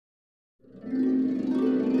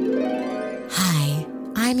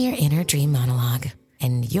I'm your inner dream monologue,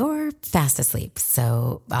 and you're fast asleep,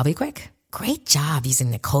 so I'll be quick. Great job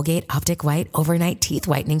using the Colgate Optic White Overnight Teeth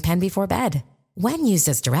Whitening Pen before bed. When used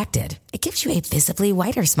as directed, it gives you a visibly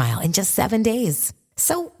whiter smile in just 7 days.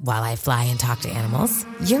 So while I fly and talk to animals,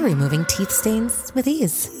 you're removing teeth stains with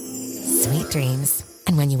ease. Sweet dreams.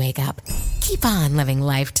 And when you wake up, keep on living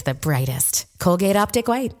life to the brightest. Colgate Optic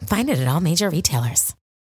White. Find it at all major retailers.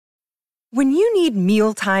 When you need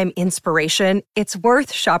mealtime inspiration, it's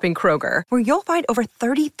worth shopping Kroger, where you'll find over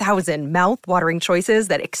 30,000 mouth-watering choices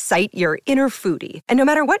that excite your inner foodie. And no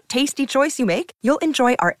matter what tasty choice you make, you'll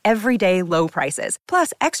enjoy our everyday low prices,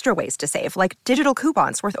 plus extra ways to save, like digital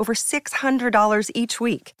coupons worth over $600 each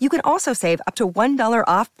week. You can also save up to $1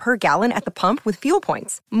 off per gallon at the pump with fuel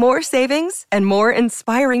points. More savings and more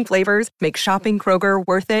inspiring flavors make shopping Kroger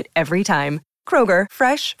worth it every time. Kroger,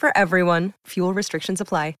 fresh for everyone. Fuel restrictions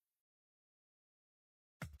apply.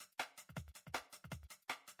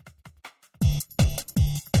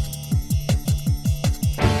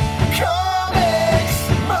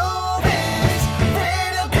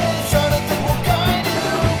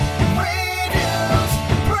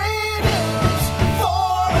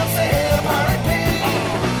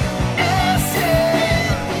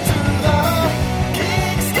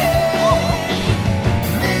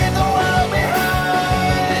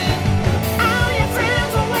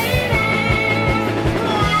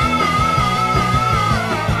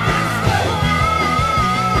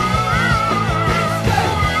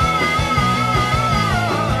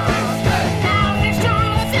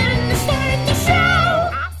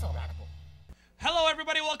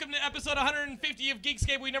 Episode 150 of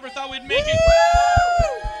Geekscape. We never thought we'd make it.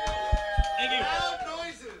 Thank you. Loud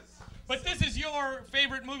noises. But this is your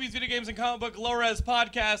favorite movies, video games, and comic book low-res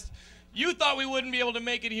podcast. You thought we wouldn't be able to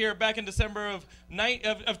make it here back in December of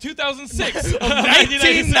 2006. Of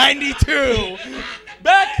 1992.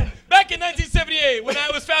 Back in 1978 when I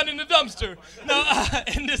was found in a dumpster. No,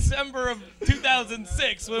 in December of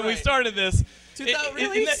 2006 when we started this.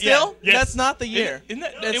 Really? Still? Yes. That's not the year.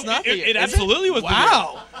 That's not the year. It absolutely was the year.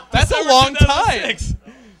 Wow. That's December a long time. 2006.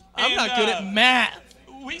 I'm not good at math.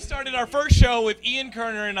 We started our first show with Ian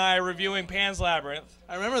Kerner and I reviewing Pan's Labyrinth.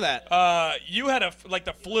 I remember that. You had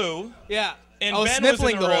the flu. Yeah. And I was Ben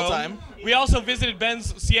sniffling was in the room. whole time. We also visited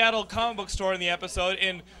Ben's Seattle comic book store in the episode.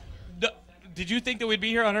 And did you think that we'd be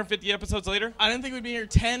here 150 episodes later? I didn't think we'd be here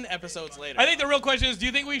 10 episodes later. I think the real question is, do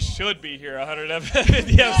you think we should be here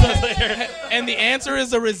 150 episodes later? And the answer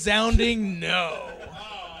is a resounding no.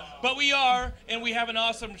 But we are, and we have an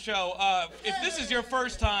awesome show. If this is your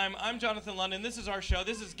first time, I'm Jonathan London. This is our show.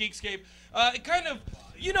 This is Geekscape.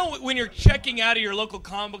 When you're checking out of your local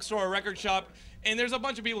comic book store or record shop, and there's a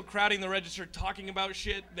bunch of people crowding the register talking about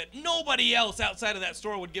shit that nobody else outside of that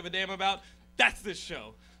store would give a damn about, that's this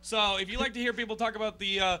show. So if you like to hear people talk about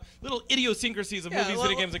the little idiosyncrasies of movies,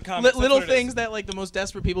 video games, and comics, little things that like the most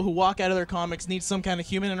desperate people who walk out of their comics need some kind of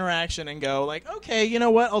human interaction and go like, okay, you know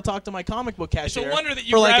what? I'll talk to my comic book cashier. It's a wonder that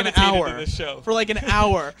you for like an gravitated hour. to this show. For like an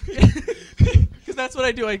hour. Because that's what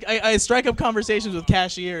I do. I strike up conversations with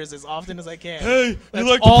cashiers as often as I can. Hey, that's you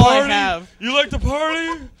like all to party? I have. You like to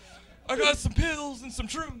party? I got some pills and some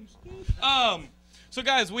shrooms. So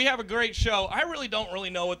guys, we have a great show. I really don't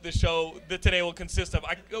know what this show today will consist of.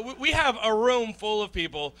 We have a room full of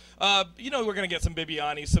people. We're going to get some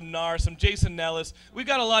Bibiani, some Nar, some Jason Nellis. We've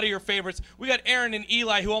got a lot of your favorites. We got Aaron and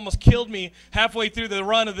Eli, who almost killed me halfway through the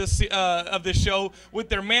run of this show with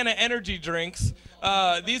their Mana energy drinks.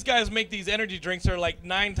 These guys make these energy drinks that are like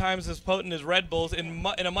 9 times as potent as Red Bulls in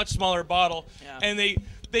a much smaller bottle. Yeah. And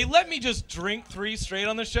they let me just drink 3 straight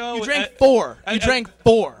on the show. You drank 4. You drank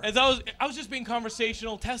 4. As I was just being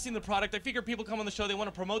conversational, testing the product. I figure people come on the show, they want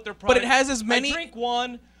to promote their product. But it has as many. I drink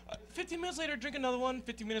one. 15 minutes later, I drink another one.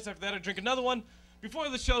 15 minutes after that, I drink another one. Before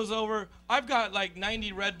the show's over, I've got like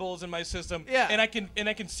 90 Red Bulls in my system. Yeah. And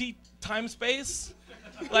I can see time space.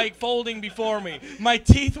 Like folding before me. My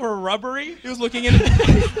teeth were rubbery. He was looking in.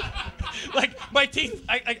 Like my teeth,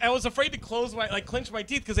 I was afraid to clench my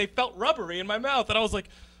teeth because they felt rubbery in my mouth, and I was like,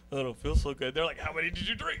 I don't feel so good. They're like, how many did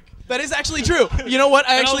you drink? That is actually true. You know what?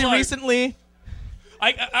 I actually like, recently.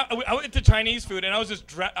 I went to Chinese food and I was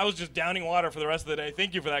just downing water for the rest of the day.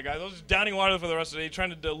 Thank you for that, guys. I was just downing water for the rest of the day,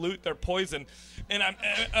 trying to dilute their poison. And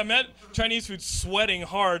I'm at Chinese food, sweating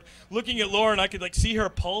hard, looking at Lauren. I could see her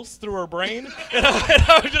pulse through her brain, and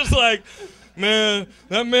I was just like, man,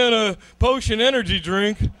 that Mana potion energy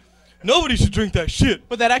drink. nobody should drink that shit.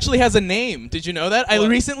 But that actually has a name. Did you know that? I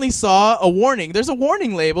recently saw a warning. There's a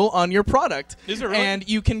warning label on your product. Is there really? And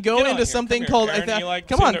you can go Get on into here. something Come here, called. Aaron. You like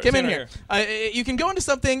come on, sitting come in here. here. You can go into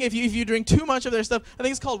something if you drink too much of their stuff. I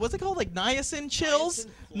think it's called. What's it called? Like niacin chills.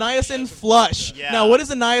 Niacin flush. Yeah. Now, what is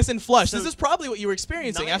a niacin flush? So this is probably what you were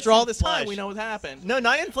experiencing. After niacin all this time, flush. we know what happened. No,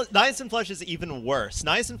 niacin flush is even worse.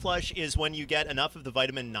 Niacin flush is when you get enough of the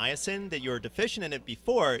vitamin niacin that you're deficient in it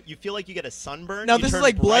before. You feel like you get a sunburn. Now, you this is turn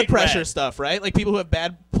like blood bright pressure red. stuff, right? Like people who have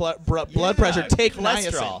bad blood pressure take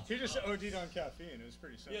cholesterol. niacin. He just OD'd on caffeine. It was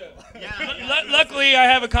pretty simple. Luckily, I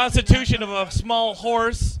have a constitution of a small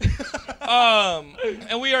horse.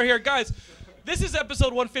 And we are here. Guys, this is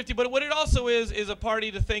episode 150, but what it also is a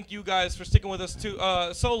party to thank you guys for sticking with us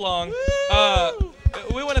so long.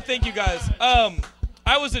 We want to thank you guys.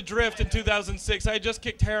 I was adrift in 2006. I had just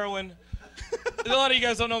kicked heroin. A lot of you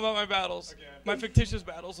guys don't know about my battles, my fictitious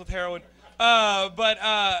battles with heroin. But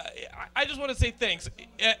I just want to say thanks.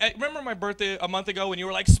 I remember my birthday a month ago when you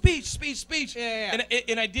were like, speech. Yeah.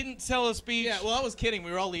 And I didn't tell a speech. Yeah, well, I was kidding.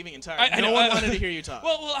 We were all leaving entirely. I No know, one wanted to hear you talk.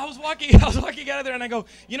 Well, I was walking out of there, and I go,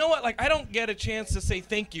 you know what? Like, I don't get a chance to say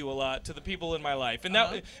thank you a lot to the people in my life, and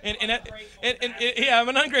yeah, I'm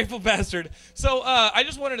an ungrateful bastard. So I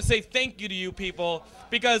just wanted to say thank you to you people,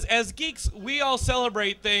 because as geeks, we all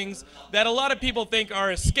celebrate things that a lot of people think are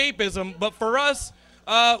escapism, but for us,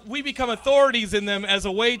 we become authorities in them as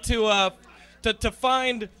a way to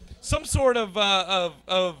find some sort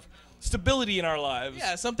of stability in our lives.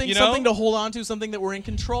 Yeah, something you know? something to hold on to, something that we're in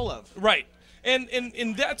control of. Right.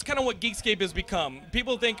 And that's kind of what Geekscape has become.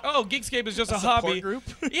 People think, oh, Geekscape is just a support hobby. group?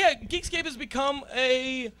 Yeah, Geekscape has become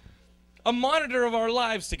a monitor of our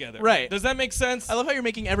lives together. Right. Does that make sense? I love how you're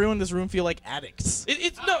making everyone in this room feel like addicts.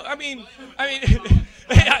 It's no. I mean,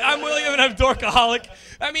 I'm William and I'm Dorkaholic.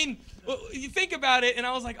 I mean, you think about it, and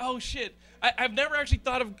I was like, oh shit. I've never actually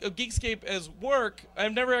thought of Geekscape as work.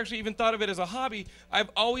 I've never actually even thought of it as a hobby. I've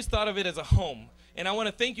always thought of it as a home. And I want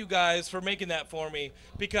to thank you guys for making that for me,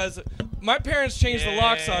 because my parents changed the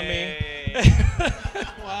locks on me.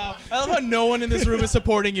 Wow. I love how no one in this room is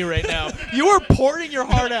supporting you right now. You are pouring your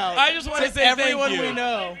heart out. I just want to say everyone thank you. we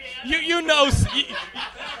know.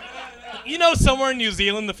 You know, somewhere in New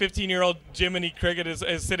Zealand, the 15-year-old Jiminy Cricket is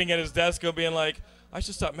sitting at his desk, being like, I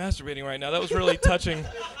should stop masturbating right now. That was really touching.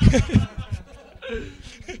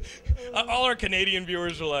 All our Canadian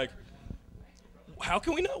viewers are like, how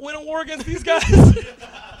can we not win a war against these guys?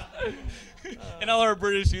 And all our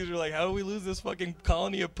British users are like, how do we lose this fucking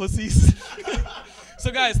colony of pussies?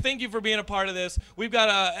 So guys, thank you for being a part of this. We've got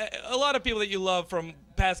a lot of people that you love from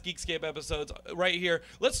past Geekscape episodes right here.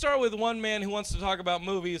 Let's start with one man who wants to talk about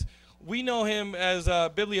movies. We know him as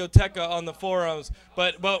Biblioteca on the forums,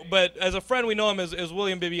 but as a friend we know him as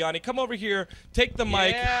William Bibiani. Come over here, take the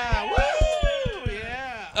mic. Yeah. Woo!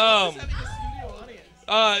 Yeah.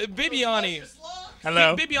 Bibiani.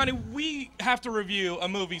 Hello. Bibiani, we have to review a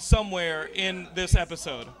movie somewhere in this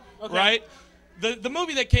episode, right? The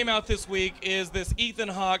movie that came out this week is this Ethan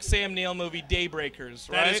Hawke, Sam Neill movie, Daybreakers,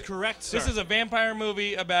 right? That is correct, sir. This is a vampire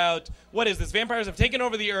movie about, what is this? Vampires have taken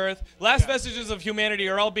over the earth. Last vestiges of humanity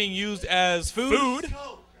are all being used as food.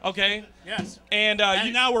 Okay. Yes. And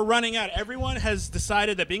now we're running out. Everyone has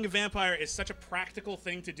decided that being a vampire is such a practical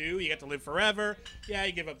thing to do. You get to live forever. Yeah,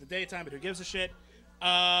 you give up the daytime, but who gives a shit?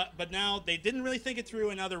 But now they didn't really think it through,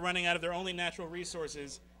 and now they're running out of their only natural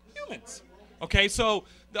resources, humans. Okay, so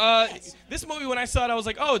this movie, when I saw it, I was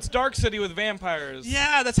like, oh, it's Dark City with vampires.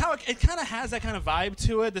 Yeah, that's how it kind of has that kind of vibe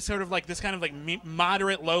to it. This sort of like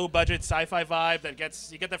moderate, low budget sci-fi vibe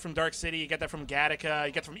that you get that from Dark City, you get that from Gattaca,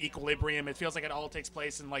 you get from Equilibrium. It feels like it all takes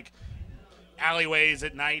place in like alleyways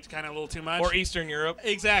at night, kind of a little too much. Or Eastern Europe.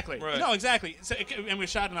 Exactly. Right. No, exactly. So and we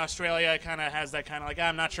shot in Australia. It kind of has that kind of like,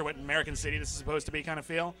 I'm not sure what American city this is supposed to be kind of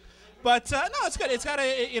feel. But no, it's good. It's got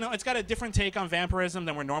a different take on vampirism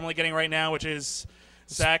than we're normally getting right now, which is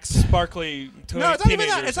sex, sparkly. No, it's not even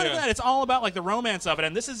that. It's not even that. It's all about like the romance of it,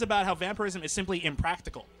 and this is about how vampirism is simply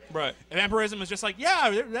impractical. Right. And vampirism is just like,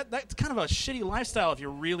 that's kind of a shitty lifestyle if you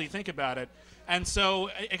really think about it. And so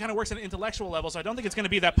it kind of works at an intellectual level. So I don't think it's going to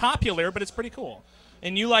be that popular, but it's pretty cool.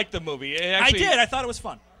 And you liked the movie. I did. I thought it was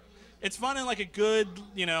fun. It's fun and like a good,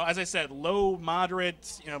 as I said, low,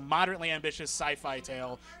 moderate, moderately ambitious sci-fi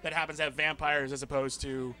tale that happens to have vampires as opposed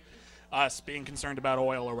to us being concerned about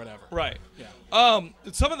oil or whatever. Right. Yeah.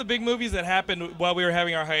 Some of the big movies that happened while we were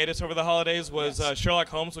having our hiatus over the holidays was Sherlock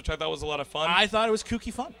Holmes, which I thought was a lot of fun. I thought it was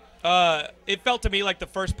kooky fun. It felt to me like the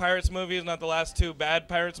first Pirates movies, not the last two bad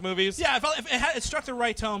Pirates movies. Yeah, it struck the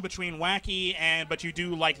right tone between wacky but you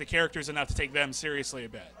do like the characters enough to take them seriously a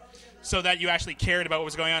bit. so that you actually cared about what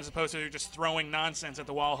was going on as opposed to just throwing nonsense at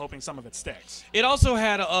the wall hoping some of it sticks. It also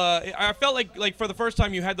had, I felt like for the first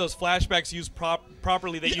time you had those flashbacks used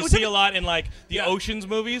properly that you was see it- a lot in like the Yeah. Oceans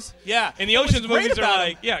movies. Yeah. And the What was Oceans great movies are about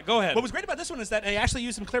like, yeah, go ahead. What was great about this one is that they actually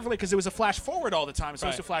used them cleverly because it was a flash forward all the time as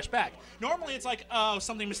opposed Right. to flash back. Normally it's like, oh,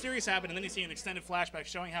 something mysterious happened, and then you see an extended flashback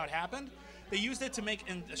showing how it happened. They used it to make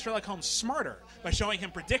Sherlock Holmes smarter by showing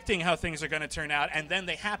him predicting how things are going to turn out, and then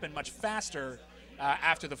they happen much faster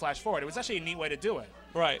after the flash forward. It was actually a neat way to do it.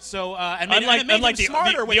 Right. So, and made, Unlike- and it made unlike him the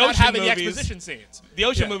smarter without Ocean having the movies- exposition scenes. The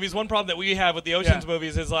Ocean Yeah. movies, one problem that we have with the Oceans Yeah.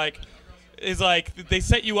 movies is like they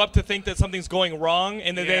set you up to think that something's going wrong,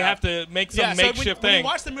 and then they Yeah. have to make some Yeah, so makeshift when you thing.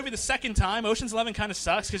 watch the movie the second time, Ocean's 11 kind of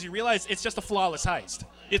sucks because you realize it's just a flawless heist.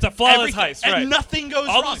 It's a flawless Everything- heist, right? And nothing goes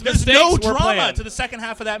All wrong. those There's no mistakes were drama planned. to the second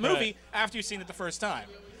half of that movie Right. after you've seen it the first time.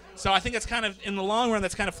 So I think that's kind of, in the long run,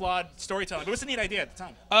 that's kind of flawed storytelling. But it was a neat idea at the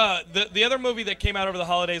time. The other movie that came out over the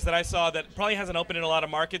holidays that I saw that probably hasn't opened in a lot of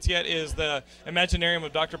markets yet is the Imaginarium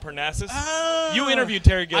of Dr. Parnassus. You interviewed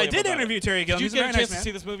Terry Gilliam. I did about interview it. Terry Gilliam. Did He's you a get a very chance nice to man.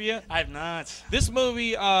 see this movie yet? I have not. This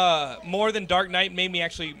movie, more than Dark Knight, made me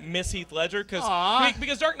actually miss Heath Ledger Aw.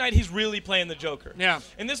 because Dark Knight he's really playing the Joker. Yeah.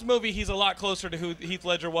 In this movie, he's a lot closer to who Heath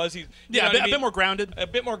Ledger was. He's you Yeah, know a what I bit mean? more grounded. A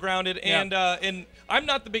bit more grounded, Yeah. and I'm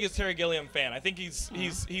not the biggest Terry Gilliam fan. I think he's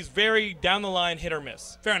very down the line, hit or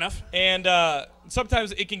miss, Fair enough. and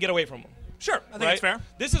sometimes it can get away from him. Sure, I think Right? that's fair.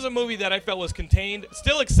 This is a movie that I felt was contained,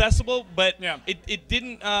 still accessible, but Yeah. it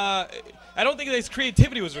didn't. I don't think that his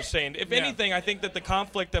creativity was restrained. If Yeah. anything, I think that the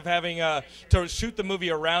conflict of having to shoot the movie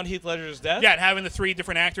around Heath Ledger's death, Yeah, and having the 3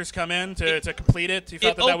 different actors come in to complete it, you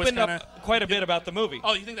felt it that was opened kind of... up quite a bit about the movie.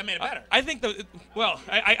 Oh, you think that made it better? I think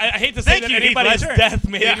I hate to say Thank that you, Heath anybody's Ledger. death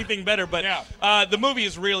made Yeah. anything better, but Yeah. the movie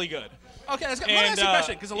is really good. Okay, let me ask you a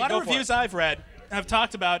question, because a lot go of for reviews it. I've read have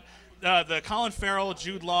talked about the Colin Farrell,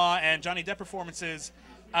 Jude Law, and Johnny Depp performances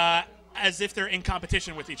as if they're in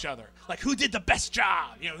competition with each other. Like, who did the best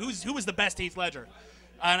job? You know, who was the best Heath Ledger?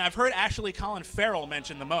 And I've heard actually Colin Farrell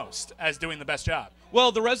mentioned the most as doing the best job.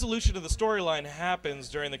 Well, the resolution of the storyline happens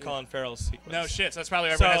during the Colin Farrell sequence. No shit, so that's probably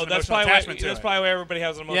why everyone has So an that's emotional probably attachment to that's it. probably why everybody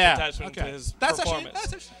has an emotional Yeah, attachment okay. to his That's actually- performance.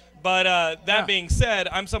 that's actually- But that Yeah. being said,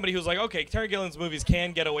 I'm somebody who's like, okay, Terry Gilliam's movies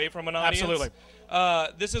can get away from an audience. Absolutely.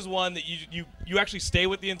 This is one that you actually stay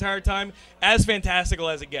with the entire time, as fantastical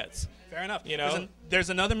as it gets. Fair enough. You know? There's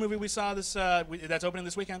another movie we saw that's opening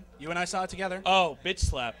this weekend. You and I saw it together. Oh, Bitch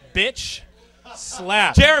Slap. Bitch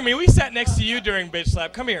Slap. Jeremy, we sat next to you during Bitch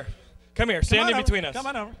Slap. Come here. Stand on in over. between us. Come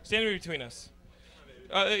on over. Stand in between us.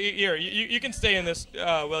 Here, you can stay in this,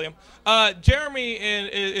 William. Jeremy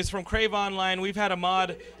is from Crave Online. We've had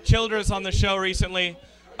Ahmad Childress on the show recently.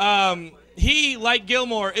 He, like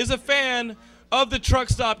Gilmore, is a fan of the Truck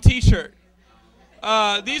Stop T-shirt.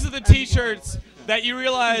 These are the T-shirts that you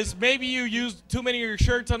realize maybe you used too many of your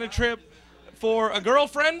shirts on a trip for a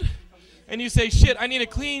girlfriend, and you say, shit, I need a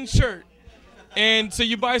clean shirt. And so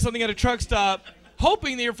you buy something at a truck stop,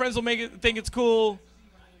 hoping that your friends will make it think it's cool.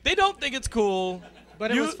 They don't think it's cool.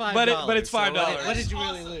 But it was $5. But it's $5. So what did you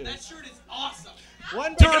really lose? That shirt is awesome.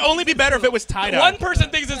 One It person, would only be better if it was tie-dye. One person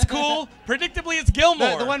thinks it's cool. Predictably, it's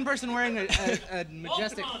Gilmore. the one person wearing a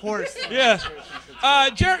majestic horse. Yeah.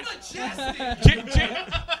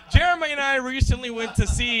 Jeremy and I recently went to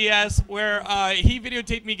CES where he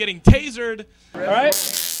videotaped me getting tasered. All right.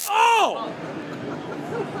 Oh!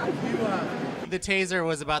 The taser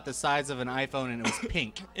was about the size of an iPhone and it was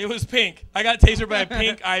pink. It was pink. I got tasered by a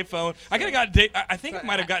pink iPhone. I could have got. I think I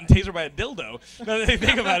might have gotten tasered by a dildo. Now that I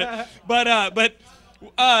think about it.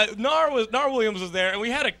 But Nar Williams was there, and we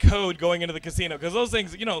had a code going into the casino because those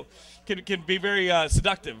things, can be very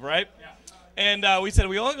seductive, right? Yeah. And we said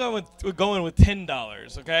we're going with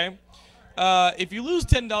 $10. Okay. If you lose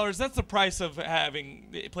 $10, that's the price of having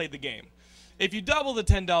played the game. If you double the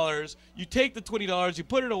 $10, you take the $20, you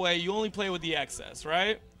put it away, you only play with the excess,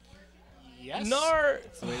 right? Yes.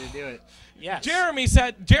 That's the way to do it. Yes. Jeremy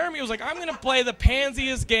was like, I'm going to play the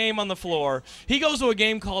pansiest game on the floor. He goes to a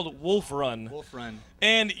game called Wolf Run. Wolf Run.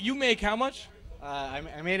 And you make how much? I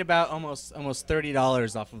made about almost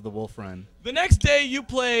 $30 off of the Wolf Run. The next day you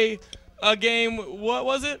play a game, what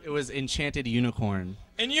was it? It was Enchanted Unicorn.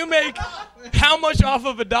 And you make how much off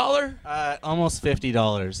of $1? Almost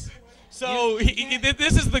 $50. So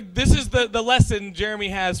this is the lesson Jeremy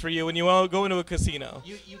has for you when you go into a casino.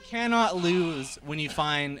 You cannot lose when you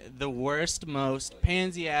find the worst, most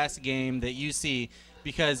pansy-ass game that you see,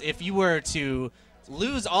 because if you were to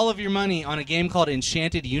lose all of your money on a game called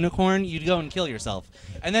Enchanted Unicorn, you'd go and kill yourself.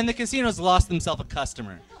 And then the casino's lost themselves a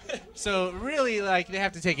customer. So really, like, they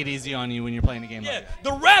have to take it easy on you when you're playing a game Yeah, like that.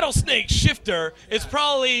 the rattlesnake shifter is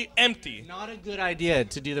probably empty. Not a good idea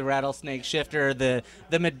to do the rattlesnake shifter, the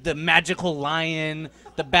magical lion,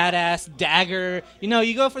 the badass dagger. You know,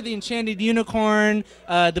 you go for the enchanted unicorn,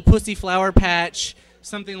 the pussy flower patch,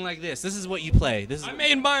 something like this. This is what you play. This is I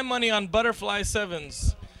made my money on Butterfly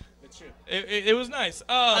Sevens. It was nice.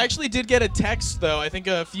 I actually did get a text, though, I think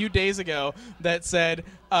a few days ago, that said,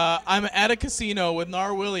 I'm at a casino with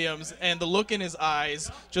Nar Williams, and the look in his eyes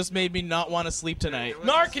just made me not want to sleep tonight.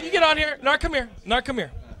 Nar, can you get on here? Nar, come here. Nar, come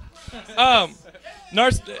here. Nar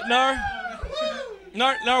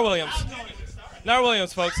Williams. Nar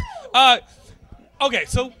Williams, folks. Okay,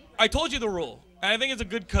 so I told you the rule, and I think it's a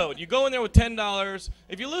good code. You go in there with $10.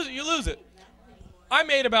 If you lose it, you lose it. I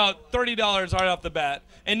made about $30 right off the bat,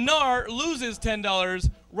 and Nar loses $10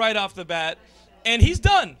 right off the bat, and he's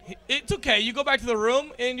done. It's okay. You go back to the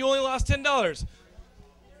room, and you only lost $10.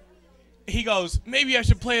 He goes, maybe I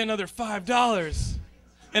should play another $5.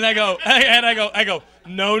 And I go,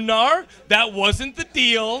 no, Nar, that wasn't the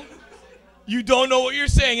deal. You don't know what you're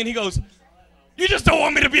saying. And he goes, you just don't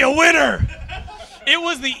want me to be a winner. It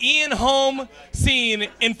was the Ian Holm scene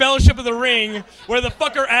in Fellowship of the Ring where the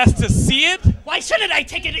fucker asked to see it. Why shouldn't I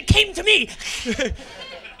take it? It came to me.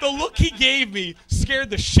 The look he gave me scared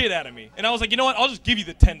the shit out of me. And I was like, you know what? I'll just give you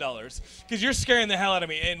the $10 because you're scaring the hell out of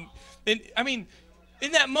me. And I mean,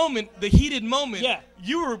 in that moment, the heated moment, Yeah.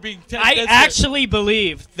 you were being I actually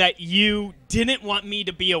believe that you didn't want me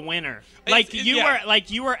to be a winner. Like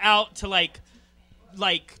you were out to like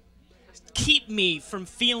keep me from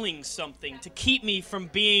feeling something, to keep me from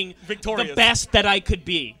being Victorious. the best that I could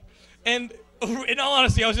be. And in all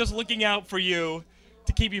honesty, I was just looking out for you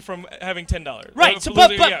to keep you from having $10. Right. So,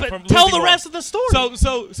 From but from tell losing the more. rest of the story.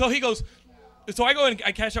 So he goes. So I go and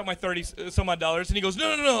I cash out my $30 some odd, and he goes,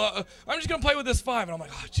 no, I'm just gonna play with this $5, and I'm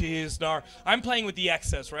like, oh jeez, Nar, I'm playing with the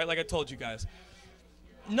excess, right? Like I told you guys.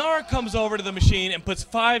 Nar comes over to the machine and puts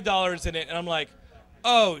 $5 in it, and I'm like,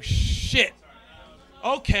 oh shit.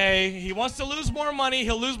 Okay, he wants to lose more money,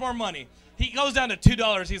 he'll lose more money. He goes down to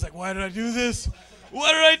 $2. He's like, why did I do this?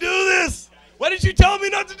 Why did I do this? Why did you tell me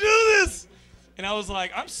not to do this? And I was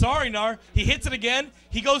like, I'm sorry, Nar. He hits it again.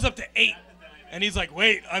 He goes up to 8. And he's like,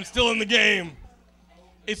 wait, I'm still in the game.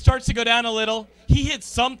 It starts to go down a little. He hits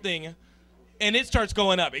something, and it starts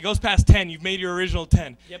going up. It goes past 10. You've made your original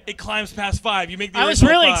 10. Yep. It climbs past 5. You make the I original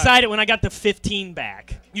was really 5. excited when I got the 15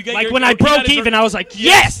 back. You get like your- when you I got broke his even, I was like,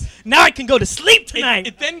 Yes. yes, now I can go to sleep tonight.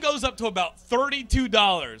 It then goes up to about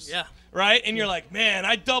 $32. Yeah. Right? And you're like, man,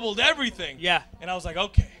 I doubled everything. Yeah. And I was like,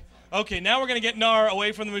 okay, now we're going to get Nar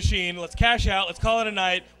away from the machine. Let's cash out. Let's call it a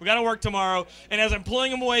night. We got to work tomorrow. And as I'm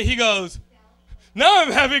pulling him away, he goes, now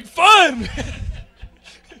I'm having fun.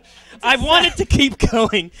 I wanted to keep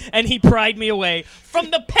going, and he pried me away from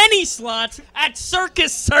the penny slots at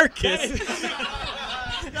Circus Circus.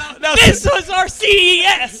 Now, This was our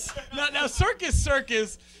CES. now Circus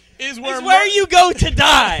is where, It's where you go to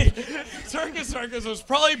die. Circus was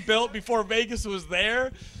probably built before Vegas was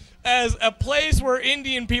there as a place where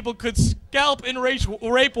Indian people could scalp and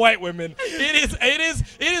rape white women.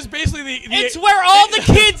 It is basically the It's where all the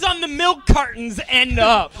kids on the milk cartons end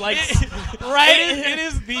up. Like, right?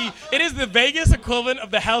 It is the Vegas equivalent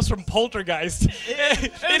of the house from Poltergeist.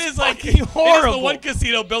 It is like fucking horrible. It is the one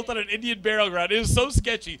casino built on an Indian burial ground. It is so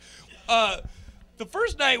sketchy. The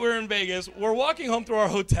first night we were in Vegas, we're walking home through our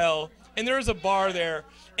hotel, and there is a bar there.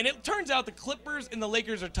 And it turns out the Clippers and the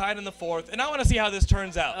Lakers are tied in the 4th, and I want to see how this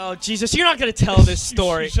turns out. Oh, Jesus, you're not going to tell this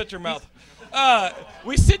story. You shut your mouth.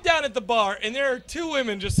 We sit down at the bar, and there are 2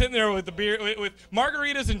 women just sitting there with the beer, with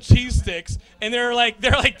margaritas and cheese sticks, and they're like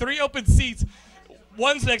 3 open seats.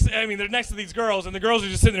 One's they're next to these girls, and the girls are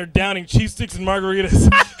just sitting there downing cheese sticks and margaritas.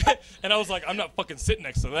 And I was like, I'm not fucking sitting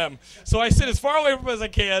next to them. So I sit as far away from them as I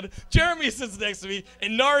can. Jeremy sits next to me,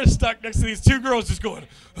 and Nar is stuck next to these 2 girls just going,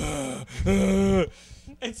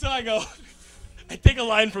 And so I go, I take a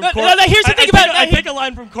line from Corey. No, here's the thing about it. I take a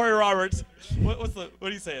line from Corey Roberts. What are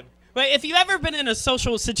you saying? Wait, if you've ever been in a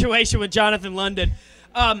social situation with Jonathan London,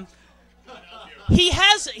 he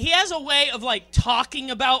has a way of like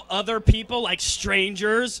talking about other people like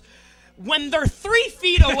strangers when they're 3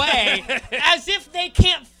 feet away as if they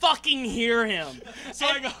can't fucking hear him. So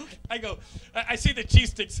I see the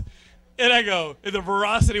cheese sticks, and I go, the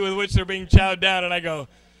veracity with which they're being chowed down, and I go,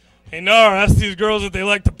 hey, Nar, ask these girls if they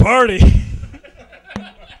like to party.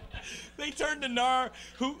 They turn to Nar,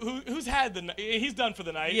 who's had the night. He's done for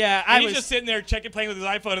the night. Yeah, and he's just sitting there playing with his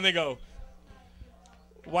iPhone, and they go,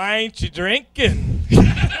 why ain't you drinking?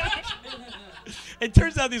 It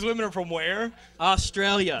turns out these women are from where?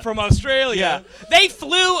 Australia. From Australia. Yeah. They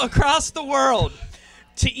flew across the world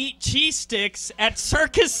to eat cheese sticks at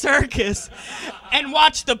Circus Circus and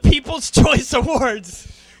watch the People's Choice Awards.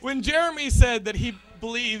 When Jeremy said that he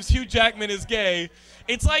believes Hugh Jackman is gay,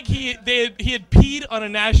 it's like he had peed on a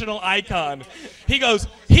national icon. He goes,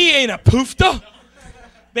 he ain't a poofta.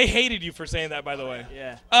 They hated you for saying that, by the way.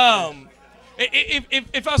 Yeah.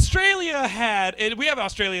 If Australia had, and we have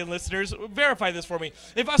Australian listeners, verify this for me.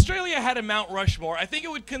 If Australia had a Mount Rushmore, I think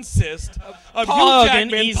it would consist of Paul Hugh Hogan,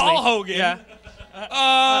 Jackman, easily. Paul Hogan,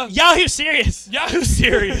 Yeah. Yahoo Serious. Yahoo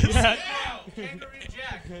Serious.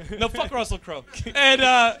 No, fuck Russell Crowe.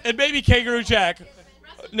 And maybe Kangaroo Jack.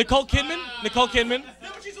 Nicole Kidman? Nicole Kidman? No,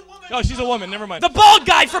 she's a woman. Oh, she's a woman. Never mind. The bald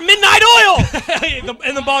guy from Midnight Oil.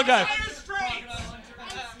 and the bald guy.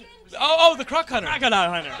 Oh, the Croc Hunter.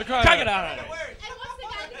 Crocodile Hunter. The Crocodile Hunter. And what's the guy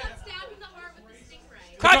who got stabbed in the heart with the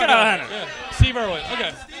stingray? Crocodile Hunter. Yeah. Steve Irwin.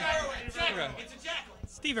 Okay.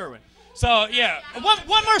 Steve Irwin. So, yeah.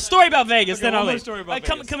 One more story about Vegas, Okay, then one I'll more leave. story about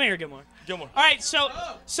come Vegas. here, Gilmore. Gilmore. All right, so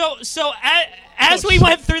as we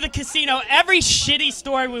went through the casino, every shitty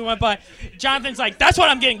story we went by, Jonathan's like, that's what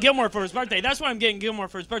I'm getting Gilmore for his birthday. That's what I'm getting Gilmore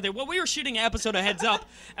for his birthday. Well, we were shooting an episode of Heads Up,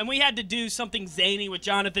 and we had to do something zany with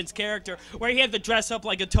Jonathan's character, where he had to dress up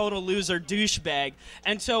like a total loser douchebag.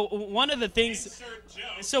 And so one of the things,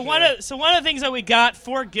 one of the things that we got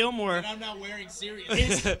for Gilmore, And I'm not wearing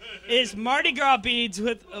serious. is Mardi Gras beads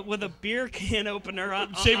with a beer can opener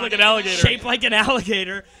on, Shaped like an alligator. Shaped like an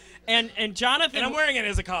alligator. And Jonathan, And I'm wearing it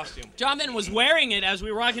as a costume. Jonathan was wearing it as we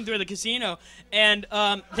were walking through the casino, and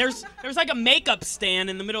there's like a makeup stand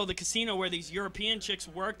in the middle of the casino where these European chicks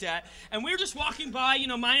worked at, and we were just walking by,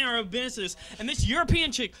 minding our own business, and this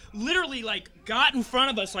European chick literally like got in front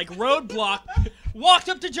of us, like roadblock, walked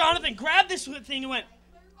up to Jonathan, grabbed this thing, and went,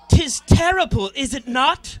 "'Tis terrible, is it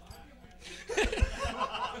not?" And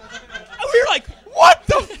we were like, "What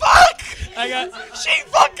the fuck?" I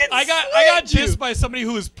got dissed by somebody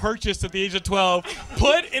who was purchased at the age of 12,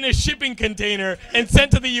 put in a shipping container, and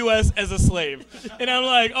sent to the U.S. as a slave. And I'm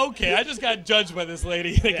like, okay, I just got judged by this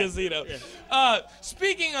lady in a casino. Yeah.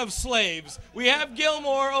 Speaking of slaves, we have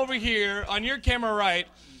Gilmore over here on your camera right.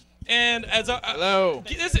 And as Hello.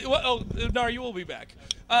 Nar, you will be back.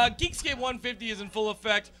 Geekscape 150 is in full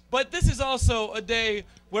effect, but this is also a day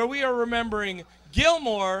where we are remembering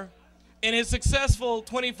Gilmore in his successful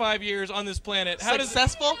 25 years on this planet.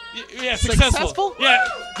 Successful? Yeah, successful. Yeah,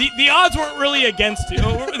 the odds weren't really against you.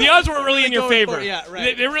 The odds weren't really in your favor. Yeah,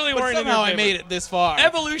 right. They really But weren't in your somehow favor. I made it this far.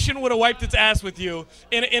 Evolution would have wiped its ass with you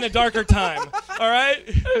in a darker time. All right,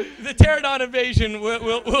 the Pterodon invasion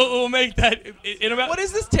will make that in about. What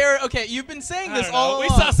is this terror? Okay, you've been saying I this don't know. all We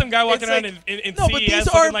along. saw some guy walking It's around like- in No, CES but these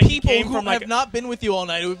looking are like he people came who from like have not been with you all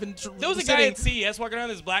night. Who've been. There was a guy at CES walking around,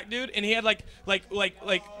 this black dude, and he had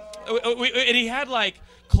and he had like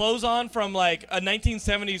clothes on from like a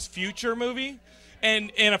 1970s future movie,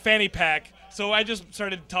 and a fanny pack. So I just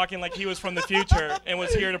started talking like he was from the future and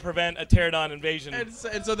was here to prevent a Pterodon invasion. And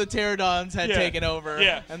so the pterodons had Yeah. taken over.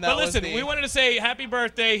 Yeah. And that But was listen, the... we wanted to say happy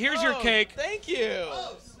birthday. Here's your Oh, cake. Thank you.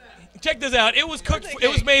 Check this out. It was cooked. Birthday It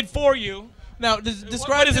was cake. made for you. Now, what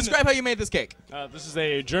describe is in describe how you made this cake. This is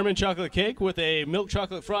a German chocolate cake with a milk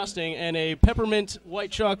chocolate frosting and a peppermint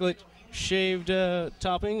white chocolate shaved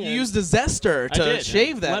topping. You and used a zester I to did.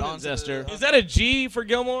 shave that Lemon onto zester. Is that a G for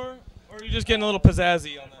Gilmore, or are you just getting a little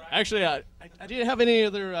pizzazzy on that? Actually, I didn't have any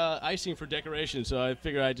other icing for decoration, so I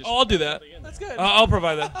figured I'd just. Oh, I'll do that. That's good. I'll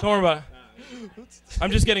provide that. Don't worry about it.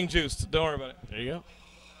 I'm just getting juiced. Don't worry about it. There you go.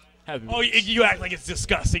 Happy Oh, you act like it's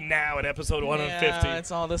disgusting now at episode 150. Yeah,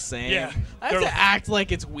 it's all the same. Yeah. I have to act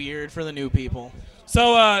like it's weird for the new people.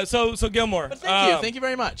 So Gilmore. But thank you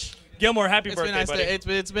very much. Gilmore, happy It's birthday, been nice buddy.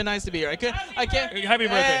 it's been nice to be here. I can't. Happy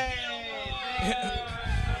birthday. Hey.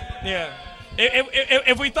 Yeah.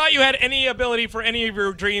 If we thought you had any ability for any of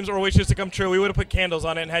your dreams or wishes to come true, we would have put candles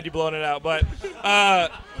on it and had you blowing it out. But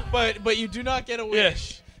But you do not get a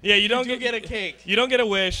wish. yeah, you don't do get a cake. You don't get a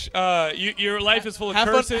wish. Your life is full of Have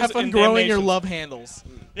curses. fun and growing your damnations. love handles.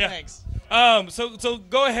 Yeah. Thanks. So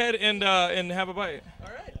go ahead and have a bite. All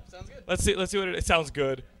right. Sounds good. Let's see what it sounds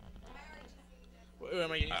good. Wait,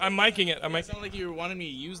 am I getting I'm miking it. It sounded like you wanted me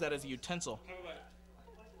to use that as a utensil.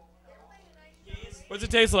 What's it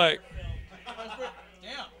taste like?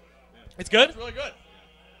 Damn. It's good? It's really good.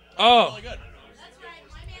 Oh. Really good.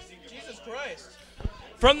 Jesus Christ.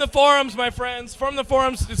 From the forums, my friends. From the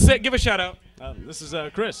forums, give a shout out. This is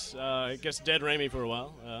Chris. I guess dead Ramy for a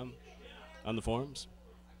while on the forums.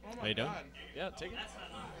 How you doing? God. Yeah, take it.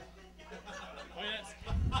 Oh, yes.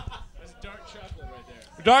 That's dark chocolate right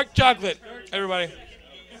there. Dark chocolate, everybody.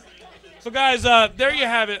 So, guys, there you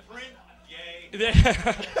have it.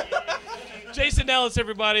 Jason Ellis,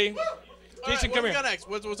 everybody. Jason, what come we here. got next?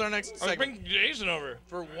 What's our next Let's segment? bring Jason over.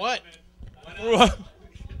 For what?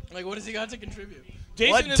 Like, what does he got to contribute?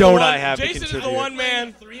 Jason What is don't the one, I have to Jason is the contribute? one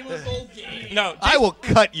man. 3-month-old game. No, I will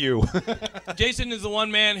cut you. Jason is the one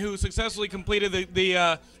man who successfully completed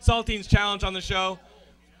the Saltines challenge on the show.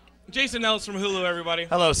 Jason Ellis from Hulu, everybody.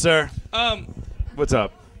 Hello, sir. Um, What's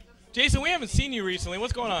up? Jason, we haven't seen you recently.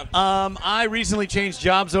 What's going on? I recently changed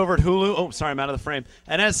jobs over at Hulu. Oh, sorry, I'm out of the frame.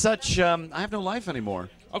 And as such, I have no life anymore.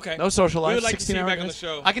 Okay. No social life. We would like to see you 16 back on hours. the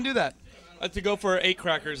show. I can do that. To go for 8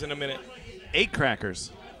 crackers in a minute. 8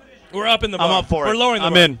 crackers. We're up in the bar. I'm up for it. We're lowering the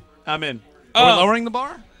I'm bar. in. I'm in. Are we lowering the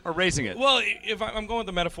bar or raising it? Well, if I'm going with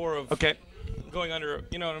the metaphor of going under,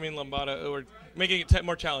 you know what I mean, lambada, or making it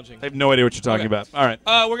more challenging. I have no idea what you're talking about. All right.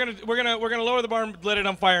 We're gonna lower the bar and let it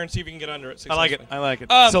on fire and see if we can get under it. I like it. I like it.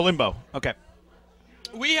 So limbo. Okay.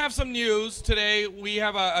 We have some news today. We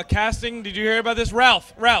have a casting. Did you hear about this?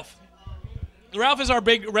 Ralph is our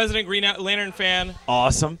big resident Green Lantern fan.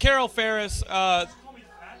 Awesome. Carol Ferris. I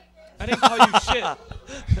didn't call you shit.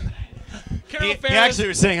 Carol He Ferris. actually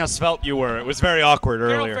was saying how svelte you were. It was very awkward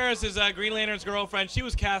Carol earlier. Ferris is Green Lantern's girlfriend. She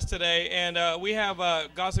was cast today, and we have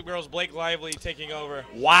Gossip Girl's Blake Lively taking over.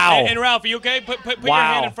 Wow. And Ralph, are you okay? Put your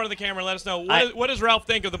hand in front of the camera and let us know. What does Ralph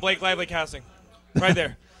think of the Blake Lively casting? Right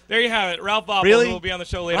there. There you have it. Ralph Boppel, Really? who will be on the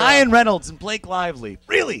show later Ryan on. Reynolds and Blake Lively.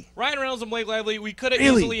 Really? Ryan Reynolds and Blake Lively. We could have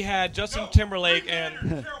Really? easily had Justin Timberlake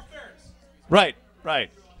and Right.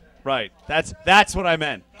 That's what I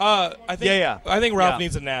meant. I think I think Ralph Yeah.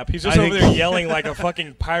 needs a nap. He's just I over think- there yelling like a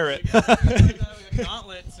fucking pirate.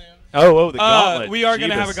 Gauntlet soon. Oh, the gauntlet. We are going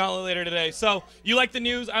to have a Jeebus. gauntlet later today. So, you like the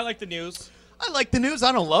news? I like the news. I like the news.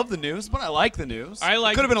 I don't love the news, but I like the news. I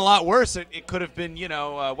like- It could have been a lot worse. It could have been,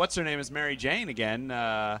 what's her name is Mary Jane again.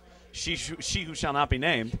 She who shall not be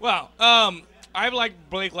named. Well, I've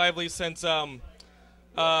liked Blake Lively since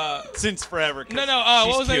Since forever. 'cause No, she's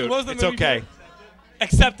what was cute. what was the It's movie? okay.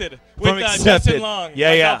 Accepted with From Justin Accepted. Long, Yeah,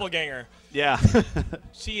 my yeah. doppelganger. Yeah.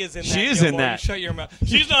 She is in that. She is in Gilmore. that. You shut your mouth.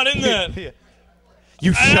 She's not in that.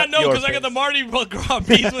 You I shut don't know your because I got face. the Mardi Gras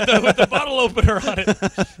piece with the bottle opener on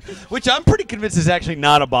it. Which I'm pretty convinced is actually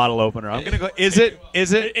not a bottle opener. I'm gonna go. Is it?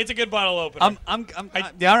 Is it? It's a good bottle opener.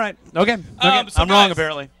 Yeah. All right. Okay. So I'm wrong guys,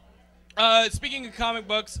 apparently. Speaking of comic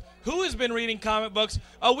books, who has been reading comic books?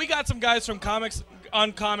 We got some guys from comics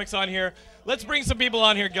on here. Let's bring some people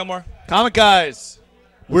on here, Gilmore. Comic guys.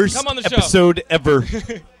 Worst Come on the show. episode ever.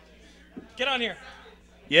 Get on here.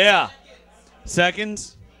 Yeah.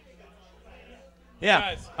 Seconds. Yeah.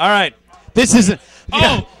 Guys. All right. This isn't.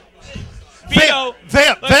 Oh, Vito.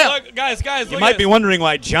 Vamp. Look, guys, You look might at be this. wondering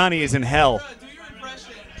why Johnny is in hell.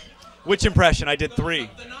 Which impression? I did 3.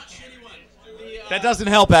 That doesn't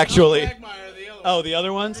help, actually. Oh, the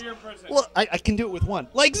other ones? Well, I can do it with one.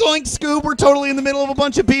 Like Zoink Scoob, we're totally in the middle of a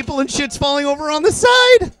bunch of people and shit's falling over on the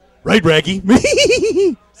side. Right, Raggy?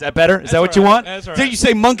 Is that better? Is that what you want? That's all Did right. you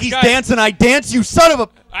say monkeys Guys. dance and I dance, you son of a...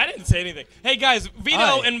 I didn't say anything. Hey, guys, Vito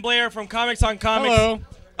Hi. and Blair from Comics on Comics. Hello.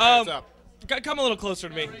 What's up? Come a little closer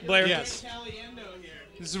to me, Blair. Yes.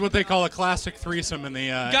 This is what they call a classic threesome in the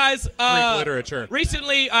Guys, Greek literature.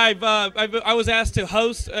 recently I was asked to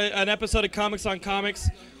host an episode of Comics on Comics.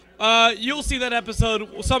 You'll see that episode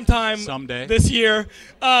someday this year.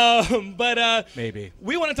 But Maybe.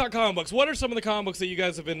 we want to talk comic books. What are some of the comic books that you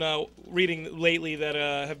guys have been reading lately that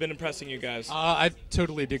have been impressing you guys? I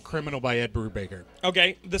totally did Criminal by Ed Brubaker.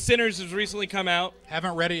 Okay, The Sinners has recently come out.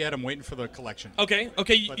 Haven't read it yet. I'm waiting for the collection. Okay. But,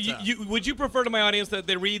 Would you prefer to my audience that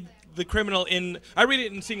they read The Criminal in? I read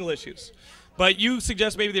it in single issues, but you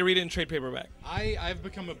suggest maybe they read it in trade paperback. I've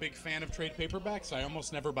become a big fan of trade paperbacks. I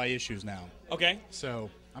almost never buy issues now. Okay. So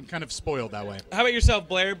I'm kind of spoiled that way. How about yourself,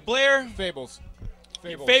 Blair? Blair. Fables.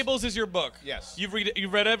 Fables is your book. Yes. You've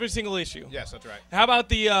read every single issue. Yes, that's right. How about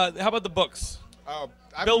the books?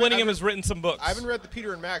 Bill Winningham has written some books. I haven't read the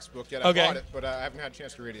Peter and Max book yet. Okay. I bought it, but I haven't had a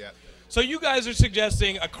chance to read it yet. So you guys are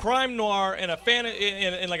suggesting a crime noir and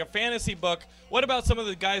in like a fantasy book. What about some of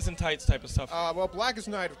the Guys in Tights type of stuff? Well, Blackest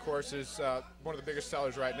Night, of course, is one of the biggest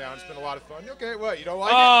sellers right now. It's been a lot of fun. Okay, what? You don't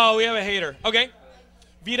like it? Oh, we have a hater. Okay.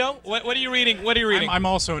 Vito, what are you reading? What are you reading? I'm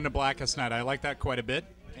also into Blackest Night. I like that quite a bit.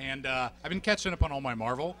 And I've been catching up on all my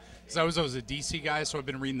Marvel. Because I was a DC guy, so I've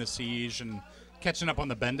been reading The Siege and catching up on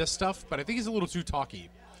the Bendis stuff. But I think he's a little too talky.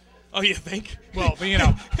 Oh, you think? Well,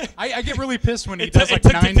 but, I get really pissed when he It does took- like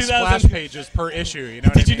it took to 9 2000 splash pages per issue. You know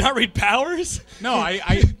what I Did you mean? not read Powers? No,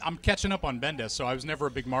 I'm catching up on Bendis, so I was never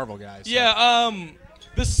a big Marvel guy. So. Yeah,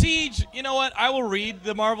 The Siege, you know what? I will read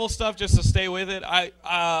the Marvel stuff just to stay with it.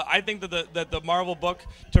 I think that the Marvel book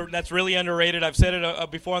that's really underrated, I've said it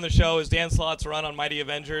before on the show, is Dan Slott's run on Mighty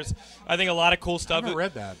Avengers. I think a lot of cool stuff. I haven't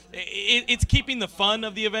read that. It's keeping the fun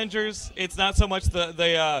of the Avengers. It's not so much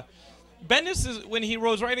the Bendis is when he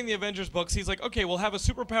was writing the Avengers books, he's like, okay, we'll have a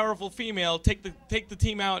super powerful female take the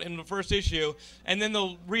team out in the first issue, and then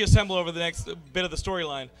they'll reassemble over the next bit of the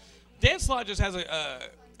storyline. Dan Slott just has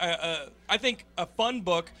I think a fun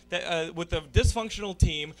book that with a dysfunctional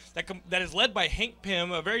team that is led by Hank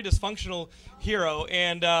Pym, a very dysfunctional hero,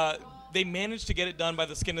 and they managed to get it done by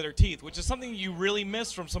the skin of their teeth, which is something you really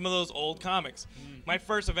miss from some of those old comics. My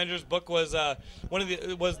first Avengers book was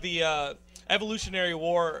the Evolutionary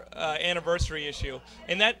War anniversary issue,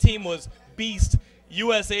 and that team was Beast,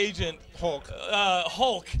 U.S. Agent, Hulk,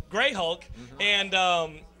 Grey Hulk, and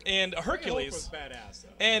Hercules. Hulk was badass, though.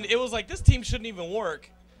 And it was like, this team shouldn't even work,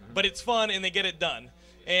 but it's fun and they get it done.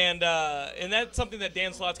 And that's something that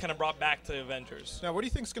Dan Slott's kind of brought back to Avengers. Now, what do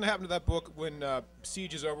you think is going to happen to that book when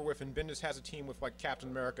Siege is over with and Bendis has a team with like Captain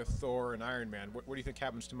America, Thor, and Iron Man? What do you think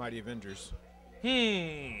happens to Mighty Avengers?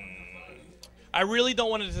 I really don't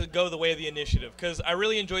want it to go the way of the Initiative, because I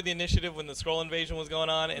really enjoyed the Initiative when the Skrull invasion was going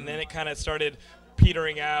on, and then it kind of started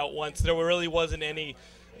petering out once there really wasn't any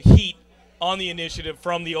heat on the Initiative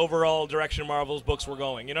from the overall direction Marvel's books were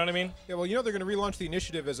going. You know what I mean? Yeah, well, they're going to relaunch the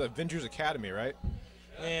Initiative as Avengers Academy, right?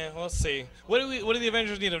 Yeah, we'll see. What do the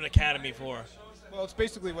Avengers need an academy for? Well, it's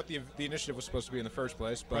basically what the Initiative was supposed to be in the first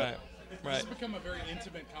place. But Right. It's become a very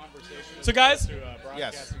intimate conversation. So,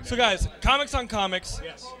 guys, Comics on Comics.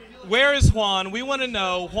 Yes. Where is Juan? We want to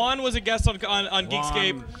know. Juan was a guest on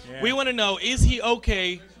Geekscape. Yeah. We want to know: is he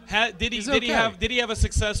okay? Did he have a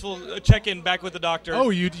successful check-in back with the doctor? Oh,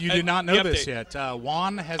 you did not know this update. yet.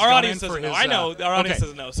 Juan has Our gone audience in for doesn't his. know. I know our audience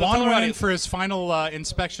doesn't know. So Juan tell our went in audience. for his final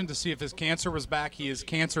inspection to see if his cancer was back. He is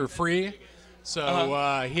cancer-free,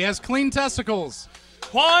 so he has clean testicles.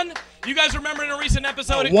 Juan, you guys remember in a recent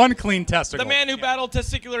episode, one clean testicle. the man who battled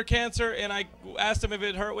testicular cancer, and I asked him if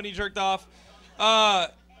it hurt when he jerked off.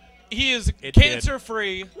 He is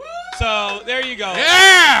cancer-free, so there you go.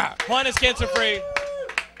 Yeah! Juan is cancer-free,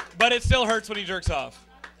 but it still hurts when he jerks off,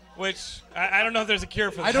 which I don't know if there's a cure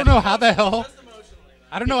for that. I don't know how the hell.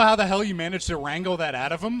 I don't know how the hell you managed to wrangle that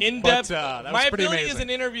out of him. In but, depth. that was My pretty ability amazing. as an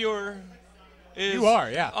interviewer is You are,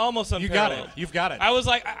 yeah. almost You got unparalleled. it. You've got it. I was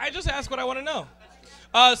like, I just asked what I want to know.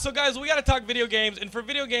 So, guys, we got to talk video games. And for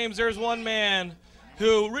video games, there's one man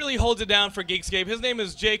who really holds it down for Geekscape. His name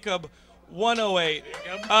is Jacob108.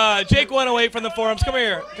 Jake108 from the forums. Come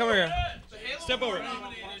here. Step over.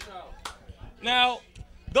 Now,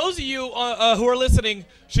 those of you who are listening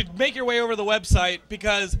should make your way over to the website,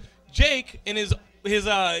 because Jake, in his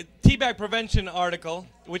teabag prevention article,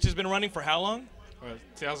 which has been running for how long?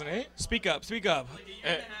 2008? Speak up.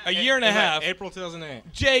 A year and a half. April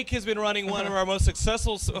 2008. Jake has been running one of our most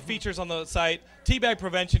successful features on the site, Teabag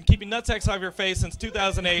Prevention, keeping nutsack out of your face since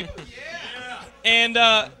 2008.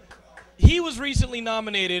 And he was recently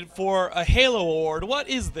nominated for a Halo Award. What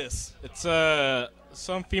is this? It's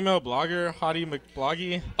some female blogger, Hottie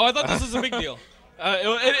McBloggy. Oh, I thought this was a big deal.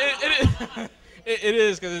 It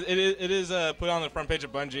is, because it is put on the front page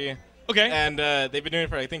of Bungie. Okay. And they've been doing it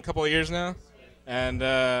for, I think, a couple of years now. And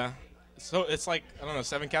so it's like, I don't know,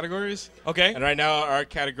 7 categories. Okay. And right now our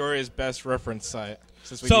category is Best Reference Site.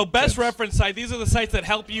 So best reference site, these are the sites that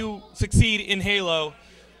help you succeed in Halo.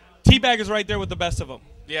 Teabag is right there with the best of them.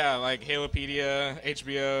 Yeah, like Halopedia,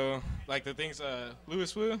 HBO, like the things,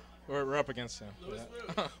 Louis Wu, we're up against him.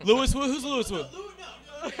 Louis Wu? Who's Louis Wu?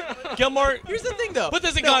 Gilmore. Here's the thing, though. Put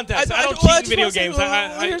this in context. I don't well, cheat in video just wanna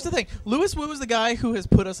games. say, here's the thing. Louis Wu is the guy who has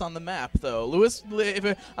put us on the map, though.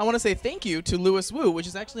 I want to say thank you to Louis Wu, which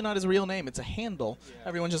is actually not his real name. It's a handle.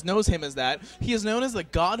 Everyone just knows him as that. He is known as the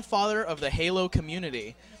godfather of the Halo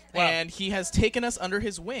community. Wow. And he has taken us under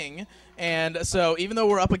his wing. And so even though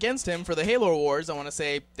we're up against him for the Halo Awards, I want to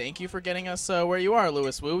say thank you for getting us where you are,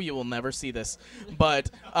 Louis Wu. You will never see this.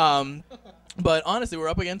 But honestly, we're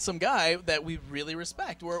up against some guy that we really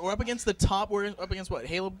respect. We're up against the top. We're up against what?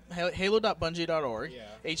 Halo.bungie.org,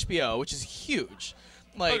 HBO, which is huge.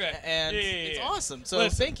 And it's awesome. So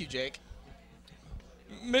thank you, Jake.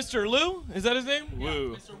 Mr. Lou? Is that his name?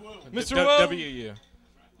 Wu. Mr. Wu? W-U.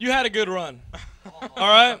 You had a good run. All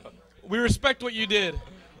right? We respect what you did.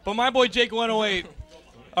 But my boy Jake108,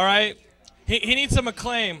 all right, he needs some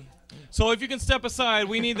acclaim. So if you can step aside,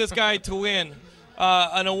 we need this guy to win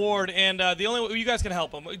an award. And the only way you guys can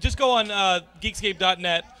help him, just go on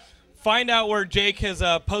Geekscape.net, find out where Jake has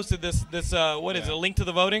posted this what is it, a link to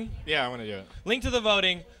the voting? Yeah, I want to do it. Link to the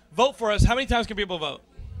voting. Vote for us. How many times can people vote?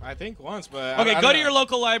 I think once, but Okay, I go don't to your know.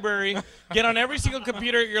 local library. Get on every single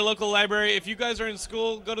computer at your local library. If you guys are in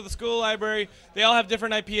school, go to the school library. They all have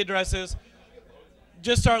different IP addresses.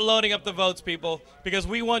 Just start loading up the votes, people, because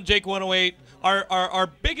we want Jake108, our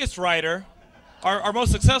biggest writer, our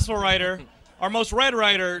most successful writer, our most read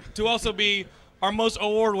writer, to also be our most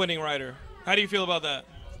award-winning writer. How do you feel about that?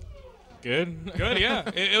 Good. Good, yeah.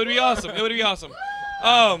 It would be awesome. It would be awesome.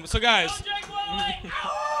 So guys,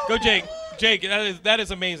 go Jake. Jake, that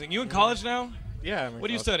is amazing. You in college now? Yeah. I'm in What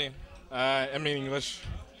are you college. studying? I'm in English.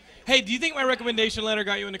 Hey, do you think my recommendation letter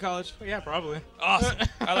got you into college? Yeah, probably. Awesome.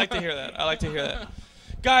 I like to hear that. I like to hear that.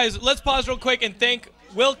 Guys, let's pause real quick and thank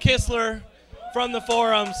Will Kistler from the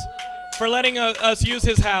forums for letting us use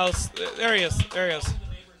his house. There he is. There he is.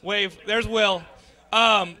 Wave. There's Will.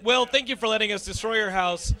 Will, thank you for letting us destroy your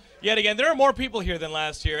house yet again. There are more people here than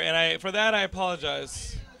last year, and for that I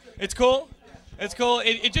apologize. It's cool. It's cool.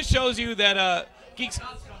 It just shows you that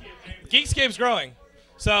Geekscape's growing.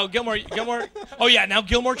 So Gilmore. Oh yeah, now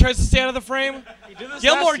Gilmore tries to stay out of the frame. He did this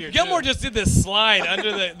Gilmore last year, Gilmore too. just did this slide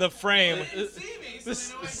under the frame.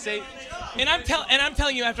 And I'm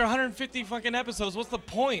telling you, after 150 fucking episodes, what's the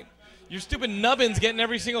point? Your stupid nubbins getting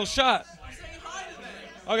every single shot.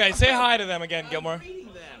 Okay, say hi to them again, Gilmore.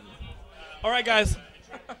 All right, guys.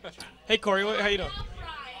 Hey, Corey, how you doing?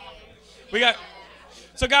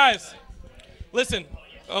 So, guys, listen.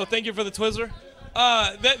 Oh, thank you for the Twizzler.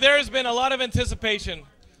 There has been a lot of anticipation,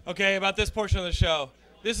 okay, about this portion of the show.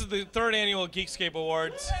 This is the 3rd annual Geekscape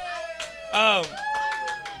Awards.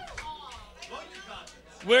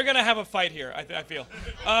 We're going to have a fight here, I feel.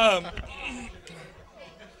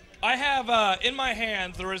 I have in my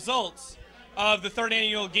hands the results of the 3rd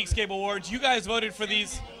annual Geekscape Awards. You guys voted for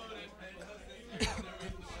these.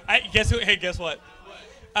 Guess what?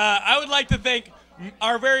 I would like to thank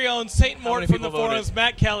our very own St. Mort from the forums,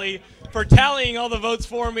 Matt Kelly, for tallying all the votes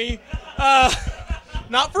for me.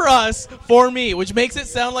 Not for us, for me, which makes it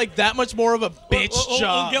sound like that much more of a bitch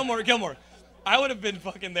job. Gilmore. I would have been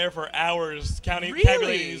fucking there for hours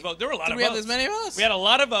tabulating these votes. There were a lot Did of we votes. have this many of us? We had a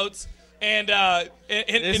lot of votes. And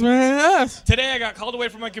This many of us. today I got called away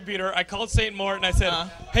from my computer. I called St. Mort and I said,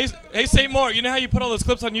 hey, St. Mort, you know how you put all those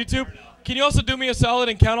clips on YouTube? Can you also do me a solid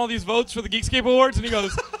and count all these votes for the Geekscape Awards? And he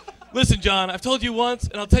goes, listen, John, I've told you once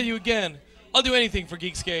and I'll tell you again. I'll do anything for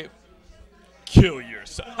Geekscape. Kill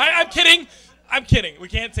yourself. I'm kidding. I'm kidding. We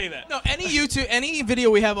can't say that. No, any video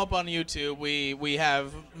we have up on YouTube, we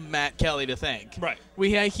have Matt Kelly to thank. Right.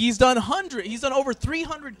 He's done over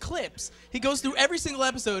 300 clips. He goes through every single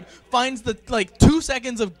episode, finds the 2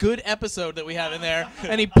 seconds of good episode that we have in there,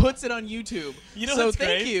 and he puts it on YouTube. You know so what's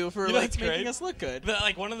thank great? you for know what's making great? us look good.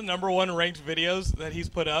 One of the #1 ranked videos that he's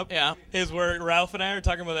put up is where Ralph and I are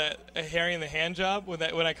talking about a Harry and the hand job when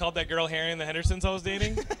I called that girl Harry and the Hendersons I was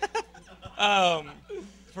dating.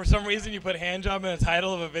 For some reason, you put hand job in the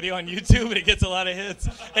title of a video on YouTube, and it gets a lot of hits.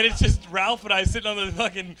 And it's just Ralph and I sitting on the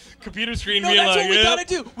fucking computer screen being that's like, what we gotta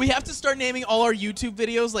do. We have to start naming all our YouTube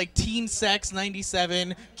videos like Teen Sex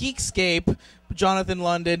 97, Geekscape, Jonathan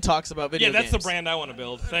London talks about video yeah, that's games. the brand I want to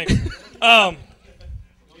build. Thanks.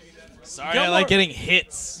 Sorry, I like getting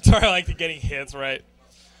hits. Sorry, I like getting hits, right.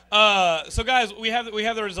 So, guys, we have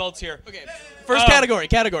the results here. Okay. First category.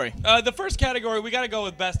 The first category, we got to go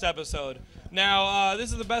with best episode. Now,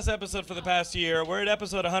 this is the best episode for the past year. We're at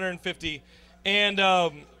episode 150. And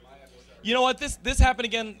you know what? This happened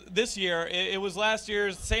again this year. It was last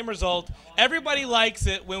year's same result. Everybody likes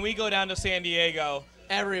it when we go down to San Diego.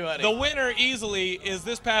 Everybody. The winner easily is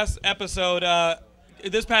this past episode,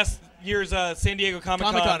 this past year's San Diego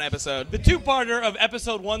Comic-Con episode. The two-parter of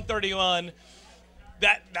episode 131.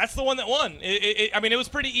 That's the one that won. I mean, it was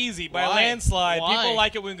pretty easy by a landslide. Why? People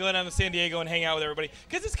like it when we go down to San Diego and hang out with everybody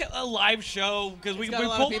because it's a live show. Because we got a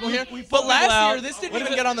lot pulled of people here. We But pulled last people out. year, this didn't What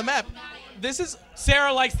even is get it? on the map. This is.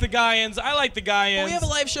 Sarah likes the Gaians. I like the Gaians. Well, we have a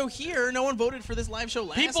live show here. No one voted for this live show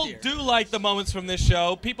last People year. do like the moments from this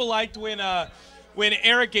show. People liked when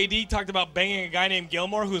Eric AD talked about banging a guy named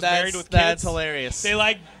Gilmore who's married with kids. That's hilarious. They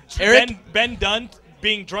like Eric- Ben Dunn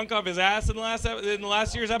being drunk off his ass in the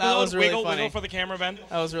last year's episode. was really Wiggle funny. for the camera, Ben.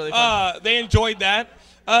 That was really fun. They enjoyed that.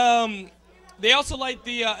 They also liked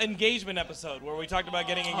the engagement episode where we talked about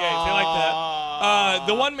getting engaged. They liked that.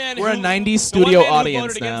 The one man We're who, a 90s the studio one man audience who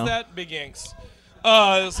voted now. against that, Big Yanks.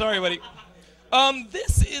 Sorry, buddy.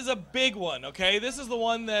 This is a big one, okay? This is the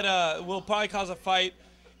one that will probably cause a fight.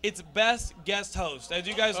 It's best guest host. As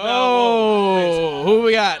you guys know. Oh, who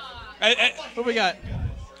we got? Who we got?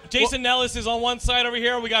 Jason Nellis is on one side over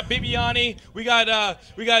here. We got Bibiani. We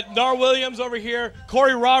got Nar Williams over here.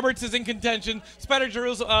 Corey Roberts is in contention. Spider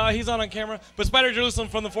Jerusalem, he's on camera, but Spider Jerusalem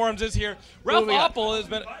from the forums is here. Ralph we got? Oppel has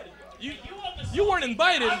been. You weren't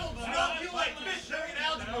invited.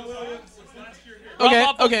 Okay,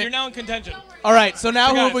 Ralph Oppel, okay. You're now in contention. All right, so now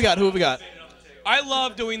So who have guys- we got? Who have we got? I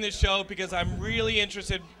love doing this show because I'm really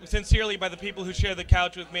interested, sincerely, by the people who share the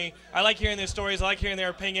couch with me. I like hearing their stories. I like hearing their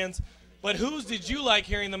opinions. But whose did you like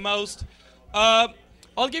hearing the most? I'll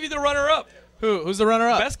give you the runner-up. Who's the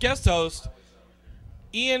runner-up? Best guest host,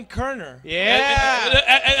 Ian Kerner.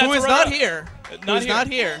 Yeah. Who is not here. Not Not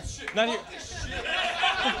here. Not here.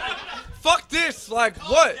 Fuck this. Like,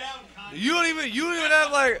 what? You don't even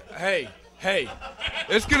have, like, hey,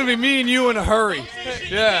 it's going to be me and you in a hurry.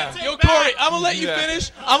 Yeah. Yo, Corey, I'm going to let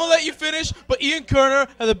you finish. But Ian Kerner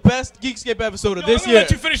had the best Geekscape episode of this I'm year. gonna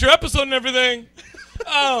let you finish your episode and everything.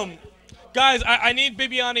 Guys, I need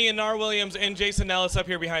Bibiani and Nar Williams and Jason Ellis up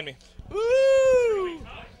here behind me. Woo!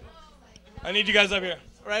 I need you guys up here.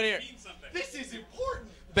 Right here. This is important.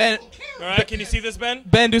 Ben. All right, can you see this, Ben?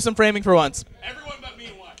 Ben, do some framing for once. Everyone but me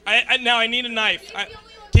one. Now I need a knife.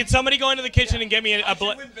 Can somebody go into the kitchen and get me a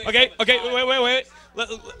Okay, wait.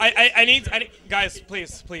 I need guys,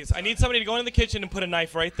 please. I need somebody to go into the kitchen and put a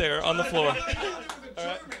knife right there on the floor. All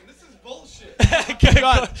right. This is bullshit.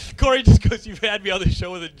 Corey just goes, "You've had me on the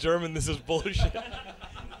show with a German. This is bullshit."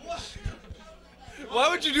 Why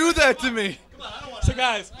would you do that to me? So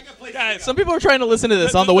guys, some people are trying to listen to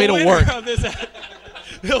this on the way to work.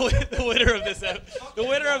 The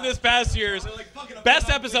winner of this past year's best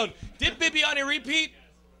episode. Did Bibiani repeat?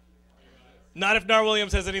 Not if Nar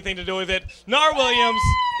Williams has anything to do with it. Nar Williams,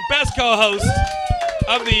 best co-host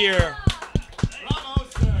of the year.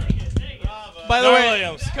 By the Nar way,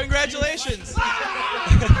 Williams. Congratulations.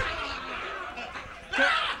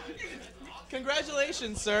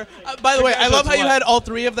 Congratulations, sir. By the way, I love how you had all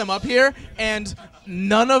three of them up here, and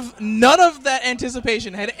none of that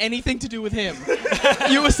anticipation had anything to do with him.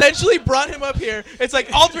 You essentially brought him up here. It's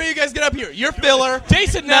like, all three of you guys get up here. You're filler.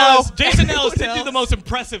 Jason Ellis did do the most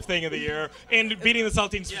impressive thing of the year in beating the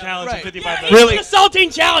Saltines Challenge in 55 minutes. Really? The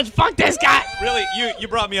Saltine Challenge. Fuck this guy. Really, you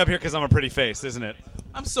brought me up here because I'm a pretty face, isn't it?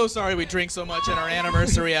 I'm so sorry we drink so much in our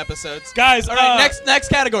anniversary episodes. Guys, all right, next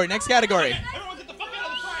category. Next category.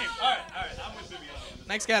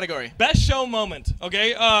 Next category. Best show moment.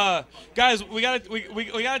 Okay, guys, we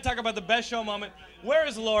gotta talk about the best show moment. Where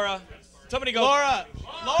is Laura? Somebody go. Laura.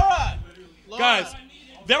 Guys,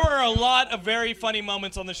 there were a lot of very funny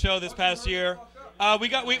moments on the show this past year. We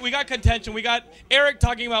got contention. We got Eric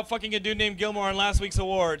talking about fucking a dude named Gilmore on last week's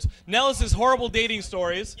awards. Nellis's horrible dating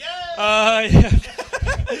stories. Inadequacy.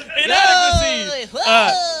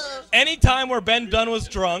 Anytime where Ben Dunn was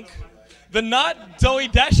drunk. The not Zoe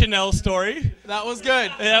Deschanel story. That was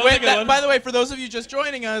good. Yeah, that was a good one. By the way, for those of you just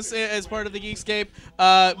joining us as part of the Geekscape,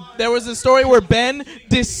 there was a story where Ben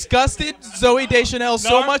disgusted Zoe Deschanel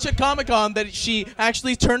so much at Comic-Con that she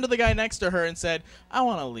actually turned to the guy next to her and said, "I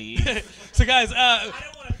want to leave." So guys, I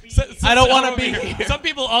don't want to be here. Some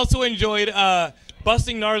people also enjoyed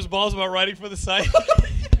busting Nar's balls about writing for the site.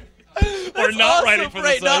 Or not awesome. writing for the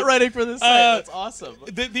site. Not writing for the site. That's awesome.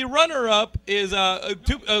 The runner-up is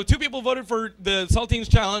two people voted for the Saltines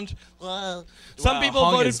Challenge. Some people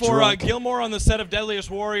voted for Gilmore on the set of Deadliest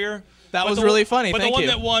Warrior. That was really funny. But Thank the you.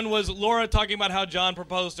 one that won was Laura talking about how John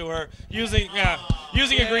proposed to her using a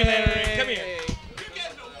Green Lantern ring. Come here.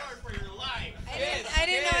 I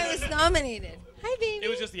didn't know I was nominated. Hi, baby. It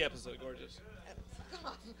was just the episode, gorgeous.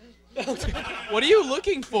 What are you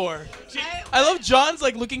looking for? I love John's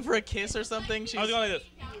like looking for a kiss or something. I was going like this.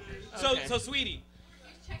 Okay. So, sweetie,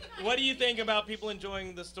 what do you think about people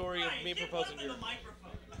enjoying the story of me proposing to you?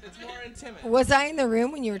 It's more intimate. Was I in the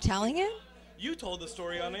room when you were telling it? You told the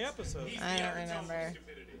story on the episode. I don't remember.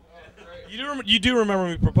 You do remember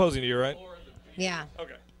me proposing to you, right? Yeah.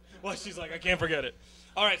 Okay. Well, she's like, I can't forget it.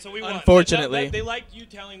 All right, so we won. Unfortunately. They liked you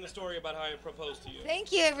telling the story about how I proposed to you.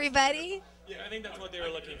 Thank you, everybody. Yeah, I think that's what they were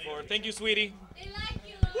looking for. Thank you, sweetie. They like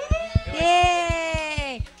you, Laura.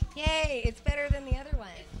 Yay! Yay! It's better than the other one.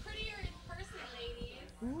 It's prettier in person,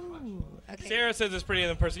 ladies. Ooh. Okay. Sarah says it's prettier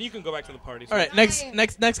than person. You can go back to the party. All right, next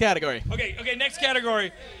category. Okay, next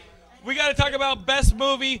category. We got to talk about best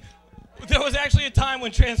movie. There was actually a time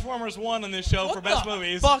when Transformers won on this show for best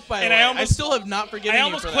movies. Fuck, by the way. I still have not forgiven you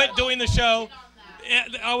almost for quit that. doing the show.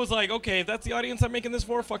 I was like, okay, if that's the audience I'm making this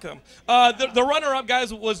for, fuck them. The runner-up,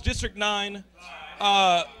 guys, was District 9.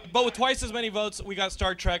 But with twice as many votes, we got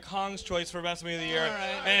Star Trek, Hong's choice for best movie of the year.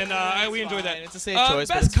 And we enjoyed that. It's a safe choice,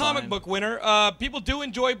 but Best it's comic fine. book winner. People do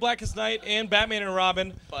enjoy Blackest Night and Batman and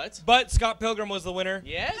Robin. But Scott Pilgrim was the winner.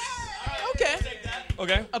 Yes? Okay.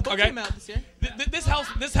 Okay. A book okay. came out this year. This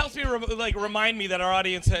helps me remind me that our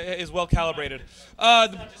audience is well calibrated.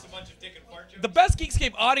 The best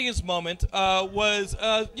Geekscape audience moment was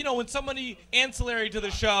when somebody ancillary to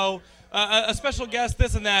the show, a special guest,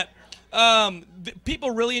 this and that.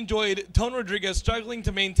 People really enjoyed Tone Rodriguez struggling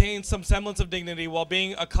to maintain some semblance of dignity while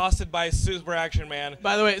being accosted by Super Action Man.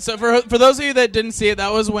 By the way, so for those of you that didn't see it,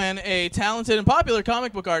 that was when a talented and popular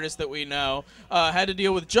comic book artist that we know had to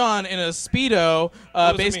deal with John in a Speedo,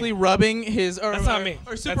 basically rubbing his... That's not me.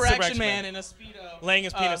 Or That's Super Action Man in a Speedo. Laying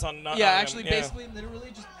his penis on... Yeah, actually, basically, literally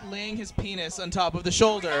just laying his penis on top of the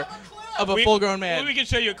shoulder of a full-grown man. We can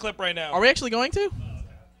show you a clip right now. Are we actually going to?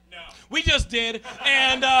 We just did,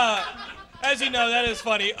 and as you know, that is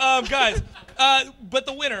funny. Guys, but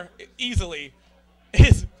the winner, easily,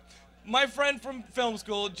 is my friend from film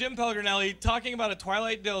school, Jim Pellegrinelli, talking about a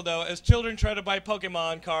Twilight dildo as children try to buy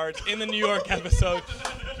Pokemon cards in the New York episode.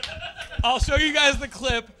 I'll show you guys the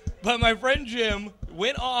clip, but my friend Jim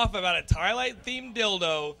went off about a Twilight-themed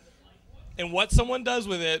dildo and what someone does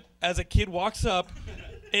with it as a kid walks up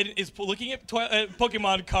and is looking at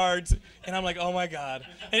Pokemon cards, and I'm like, oh my god.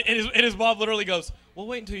 And his mom literally goes, well,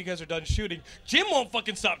 wait until you guys are done shooting. Jim won't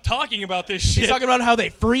fucking stop talking about this shit. He's talking about how they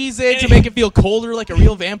freeze it to make it feel colder like a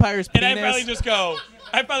real vampire's penis. And I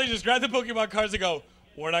finally just grab the Pokemon cards and go,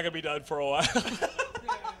 we're not going to be done for a while.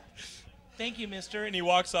 Thank you, mister. And he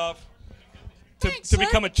walks off to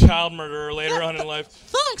become a child murderer later on in life.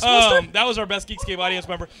 Thanks, mister. That was our Best Geekscape audience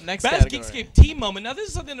member. Next Best category. Geekscape team moment. Now, this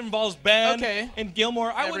is something that involves Ben and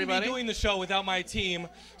Gilmore. I wouldn't be doing the show without my team.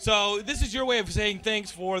 So this is your way of saying thanks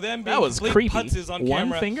for them being complete putzes on camera.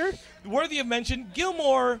 One finger? Worthy of mention,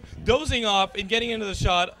 Gilmore dozing off and getting into the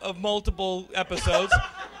shot of multiple episodes.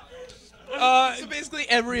 So basically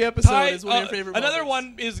every episode is one of your favorite Another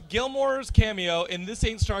moments. one is Gilmore's cameo in This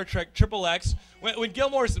Ain't Star Trek XXX. When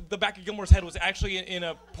the back of Gilmore's head was actually in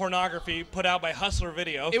a pornography put out by Hustler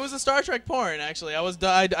Video. It was a Star Trek porn, actually. I was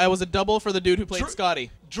a double for the dude who played Scotty.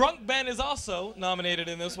 Drunk Ben is also nominated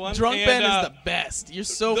in this one. Drunk Ben is the best. You're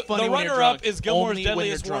so funny when you're drunk. The runner-up is Gilmore's Only when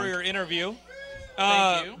Deadliest you're drunk. Warrior interview.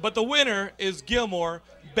 Thank you. But the winner is Gilmore,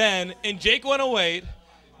 Ben, and Jake 108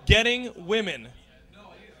 getting women.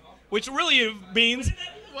 Which really means...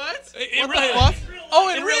 What? In What the fuck? Oh,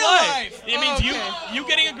 in real real life. life. It means you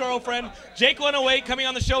getting a girlfriend, Jake 108 coming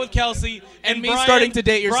on the show with Kelsey, And me Brian, starting to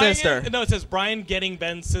date your sister. No, it says Brian getting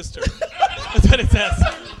Ben's sister. That's what it says.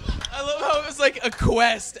 I love how it was like a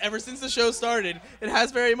quest ever since the show started. It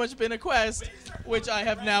has very much been a quest, which I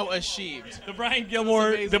have now achieved. The Brian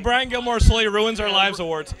Gilmore Slowly Ruins Our Lives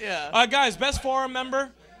Awards. Yeah. Guys, best forum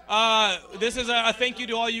member. This is a thank you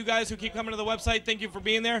to all you guys who keep coming to the website. Thank you for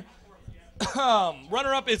being there.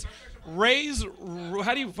 Runner-up is Ray's.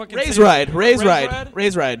 How do you fucking Ray's say Ride. it? Ray's Ride.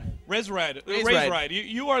 Ray's Ride. Ray's Ride. Ray's Ray's Ride. Ride.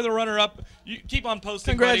 You are the runner-up. You keep on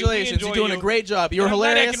posting. Congratulations. Buddy. We You're doing enjoy a great job. You were And I'm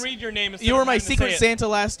glad hilarious. I can read your name instead You were of my trying to Secret say it. Santa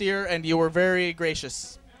last year, and you were very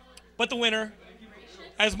gracious. But the winner,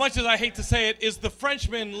 as much as I hate to say it, is the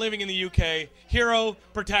Frenchman living in the UK, hero,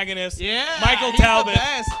 protagonist, Michael he's Talbot. the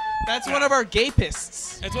best. That's one of our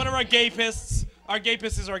gapists. It's one of our gapists. Our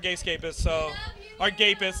gapists is our gayscapists, so our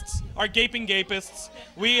gapists, our gaping gapists.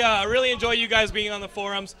 We really enjoy you guys being on the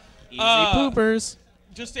forums. Easy poopers.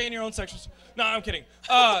 Just stay in your own sections. No, I'm kidding.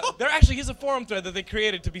 There actually is a forum thread that they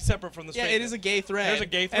created to be separate from the Yeah, straight. it is a gay thread. There's a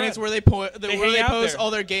gay thread. And it's where they post hang out post there.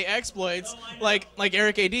 all their gay exploits, like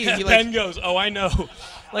Eric AD. He Ben goes, oh, I know.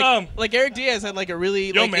 Like Eric Diaz had like a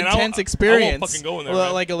really Yo, man, I intense won't experience. fucking go in there,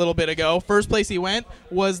 man. like a little bit ago. First place he went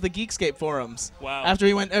was the Geekscape forums. Wow. After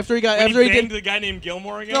he When did banged the guy named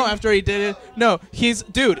Gilmore again? No, after he did it. No,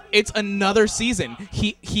 it's another season.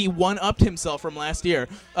 He one-upped himself from last year.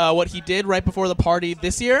 What he did right before the party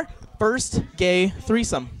this year, first gay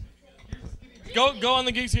threesome. Go on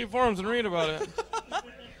the Geekscape forums and read about it.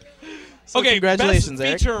 So okay, congratulations, best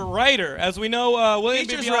Eric. feature writer. As we know, William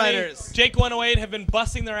Features Bibiani, writers. Jake 108 have been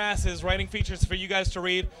busting their asses writing features for you guys to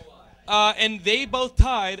read. And they both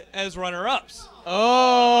tied as runner-ups.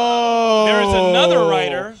 Oh. There is another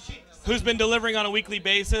writer who's been delivering on a weekly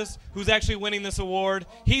basis, who's actually winning this award.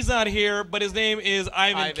 He's not here, but his name is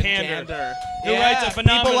Ivan Kander, who writes a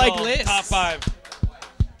phenomenal people like lists. top 5.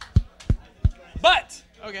 But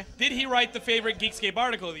okay, did he write the favorite Geekscape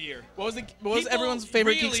article of the year? What was everyone's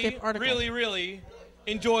favorite Geekscape article? Really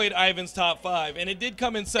enjoyed Ivan's top 5, and it did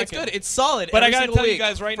come in second. It's good. It's solid. But every I gotta single tell you week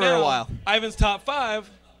guys right for now, a while. Ivan's top 5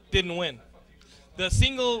 didn't win. The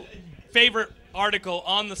single favorite article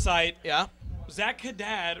on the site. Yeah. Zach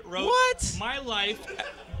Haddad wrote What? My life.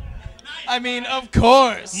 I mean, of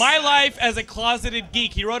course. My life as a closeted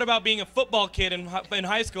geek. He wrote about being a football kid in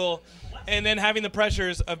high school. and then having the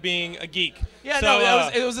pressures of being a geek. Yeah, So,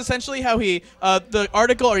 no, it was essentially how he, the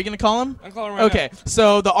article, are you going to call him? I'm calling him right Okay,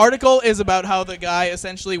 so the article is about how the guy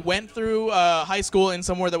essentially went through high school in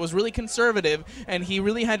somewhere that was really conservative, and he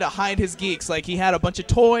really had to hide his geeks. Like, he had a bunch of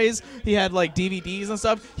toys, he had, like, DVDs and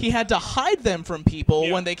stuff. He had to hide them from people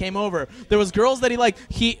when they came over. There was girls that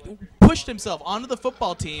he pushed himself onto the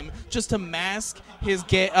football team just to mask his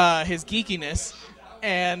geekiness.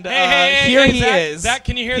 And here he Zach, is. Zach,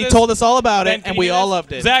 can you hear he this? told us all about Ben, it, can and you we hear all this?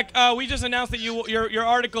 loved it. Zach, we just announced that your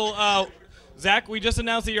article. Zach, we just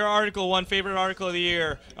announced that your article won favorite article of the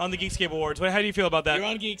year on the Geekscape Awards. How do you feel about that? You're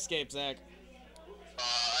on Geekscape, Zach.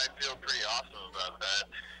 I feel pretty awesome about that.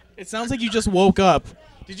 It sounds like you just woke up.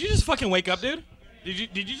 Did you just fucking wake up, dude? Did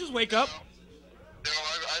you just wake up? No,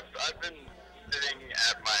 I've been sitting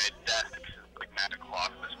at my desk since like 9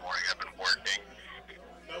 o'clock this morning. I've been working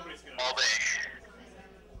all day.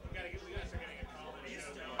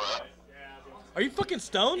 Are you fucking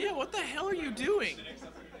stoned? Yeah, what the hell are you doing?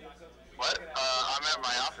 What? I'm at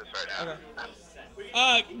my office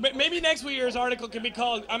right now. Maybe next year's article can be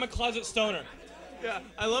called "I'm a Closet Stoner." Yeah,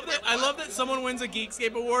 I love that someone wins a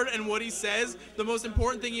Geekscape award, and what he says, the most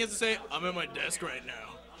important thing he has to say, I'm at my desk right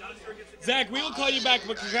now. Zach, we will call you back,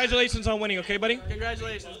 but congratulations on winning, okay, buddy?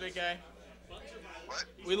 Congratulations, big guy.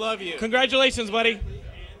 We love you. Congratulations, buddy. Thank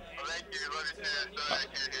you. Love you too. Sorry, I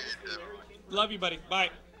can't hear you too. Love you, buddy.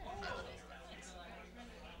 Bye.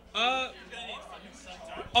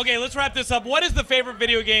 Okay, let's wrap this up. What is the favorite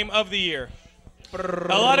video game of the year?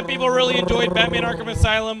 A lot of people really enjoyed Batman Arkham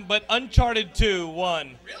Asylum, but Uncharted 2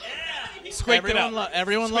 won. Squeaked it out.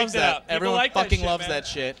 Everyone Squeaked loves it that. out. People Everyone like that fucking shit, loves man. that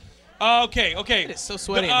shit. Okay. It is so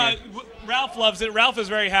sweaty in here. Ralph loves it. Ralph is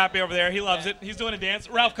very happy over there. He loves it. He's doing a dance.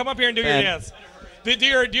 Ralph, come up here and do your Ben. dance. Do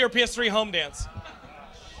your PS3 home dance.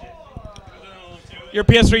 Your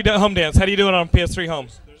PS3 home dance. How do you do it on PS3 home?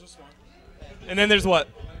 There's this one. And then there's what?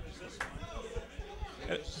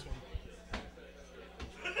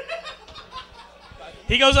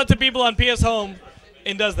 He goes up to people on PS Home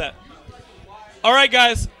and does that. All right,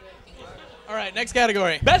 guys. All right, next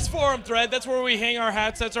category. Best forum thread. That's where we hang our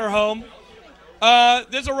hats. That's our home.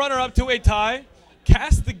 There's a runner-up to a tie.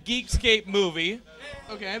 Cast the Geekscape movie.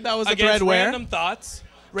 Okay, that was a against thread where? Random Thoughts.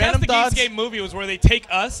 Random Cast the Thoughts. Geekscape movie was where they take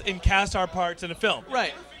us and cast our parts in a film.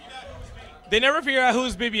 Right. They never figure out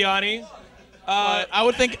who's Bibiani. I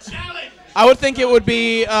would think it would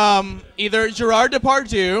be either Gerard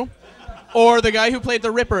Depardieu or the guy who played the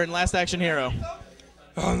Ripper in Last Action Hero.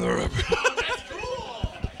 I'm the Ripper.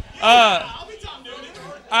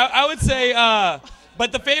 I would say,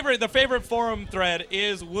 but the favorite forum thread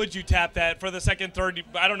is would you tap that for the second, third,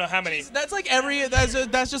 I don't know how many. That's like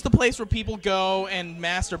that's just the place where people go and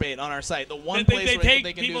masturbate on our site. The one place They where take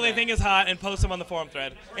they can people do they that. think is hot and post them on the forum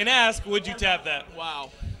thread and ask, would you tap that?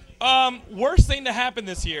 Wow. Worst thing to happen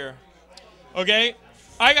this year. Okay,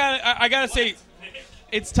 I gotta say,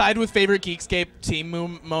 it's tied with favorite Geekscape team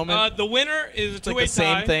moment. the winner is a It's like two-way the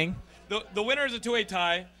same tie. thing. The winner is a two-way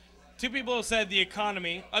tie. Two people have said the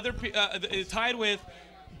economy. Tied with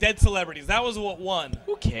dead celebrities. That was what won.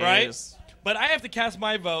 Who cares? Right? But I have to cast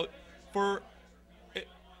my vote for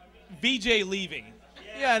VJ leaving.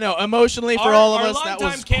 Yeah, no, emotionally for all of us, that was Our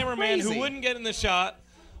longtime cameraman crazy. who wouldn't get in the shot,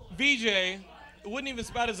 VJ, wouldn't even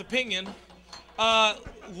spout his opinion,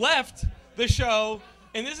 left the show.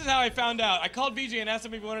 And this is how I found out. I called VJ and asked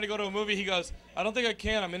him if he wanted to go to a movie. He goes, I don't think I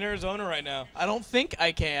can. I'm in Arizona right now. I don't think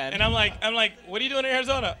I can. And I'm like, what are you doing in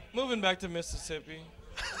Arizona? Moving back to Mississippi.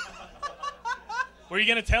 Were you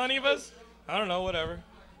going to tell any of us? I don't know, whatever.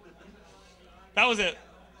 That was it.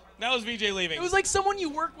 That was VJ leaving. It was like someone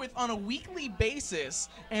you work with on a weekly basis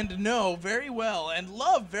and know very well and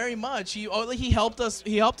love very much. He helped us.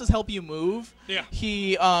 He helped us help you move. Yeah.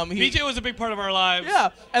 He VJ was a big part of our lives. Yeah.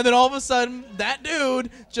 And then all of a sudden, that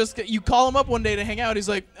dude you call him up one day to hang out. He's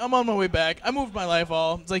like, I'm on my way back. I moved my life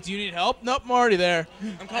all. It's like, do you need help? Nope, I'm already there.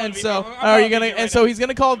 calling And so, I'm are you calling gonna? VJ And right so now. he's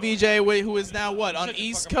gonna call VJ, who is now what on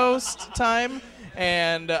East Coast time.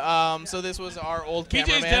 And so this was our old VJ 's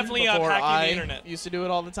cameraman definitely out before hacking the I internet. used to do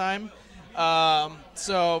it all the time.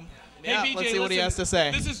 So yeah, Hey, VJ, let's see what he listen, has to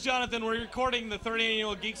say. This is Jonathan. We're recording the 30th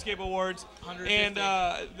Annual Geekscape Awards. 150.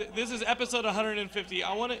 And this is episode 150.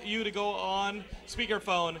 I want you to go on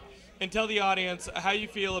speakerphone and tell the audience how you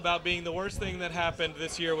feel about being the worst thing that happened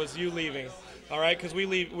this year was you leaving. All right, because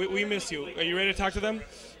we miss you. Are you ready to talk to them?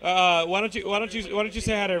 Why don't you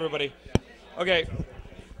say hi to everybody? Okay,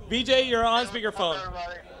 VJ, you're on speakerphone.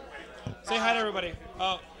 Say hi to everybody.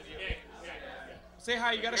 Say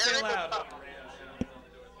hi. You gotta say it loud.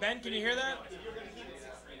 Ben, can you hear that?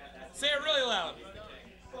 Say it really loud.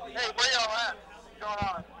 Hey, where y'all at? What's going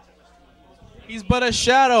on? He's but a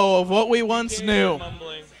shadow of what we once knew.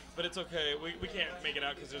 Mumbling, but it's okay. We can't make it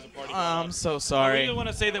out because there's a party. I'm so We sorry. just want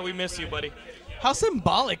to say that we miss you, buddy. How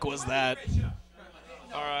symbolic was that?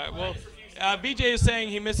 All right. Well, BJ is saying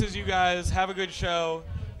he misses you guys. Have a good show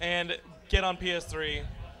and get on PS3.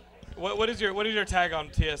 What is your tag on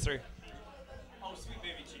PS3? Oh, sweet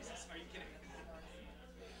baby Jesus. Are you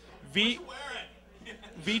kidding?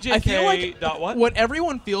 VJK. I feel like what? what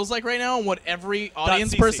everyone feels like right now, and what every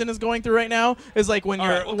audience .cc. person is going through right now, is like when All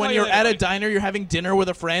you're right, we'll when call you you're later, at a buddy. diner, you're having dinner with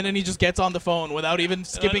a friend, and he just gets on the phone without even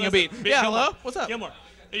skipping a beat. Listen, Yeah, Gilmore. hello, what's up? Gilmore.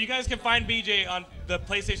 You guys can find BJ on the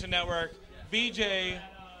PlayStation Network. VJ.cc.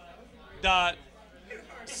 And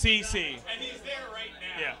he's there right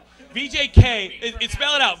now. Yeah. VJK.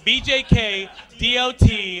 Spell it out.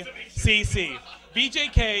 VJK.DOTCC.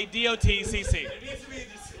 VJK.DOTCC.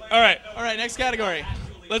 All right. All right, next category.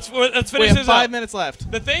 Let's We finish have this 5 up. minutes left.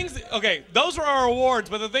 The things, okay, those were our awards,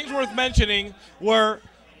 but the things worth mentioning were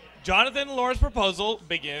Jonathan and Laura's proposal.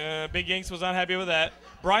 Big Yanks was not happy with that.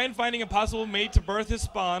 Brian finding impossible mate to birth his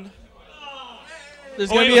spawn. There's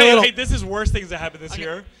gonna be a little. Hey, this is worst things that happened this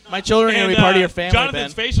year. My children are gonna And, be part of your family,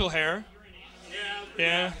 Jonathan's Ben. facial hair.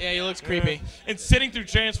 Yeah. Yeah, he looks creepy. And sitting through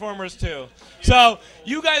Transformers 2. So,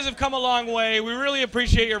 you guys have come a long way. We really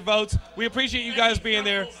appreciate your votes. We appreciate you guys being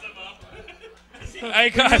there. I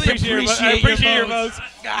appreciate your votes.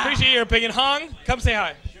 Appreciate your opinion. Hong, come say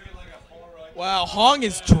hi. Wow, Hong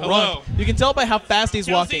is drunk. Hello. You can tell by how fast he's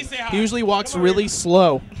Chelsea, walking. say hi. He usually walks really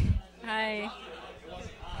slow. Hi.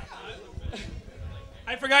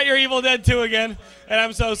 I forgot your Evil Dead 2 again, and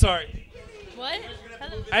I'm so sorry. What?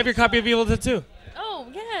 Hello. I have your copy of Evil Dead 2. Oh,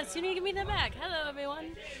 yes. You need to give me that back. Hello,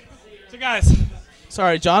 everyone. So, guys.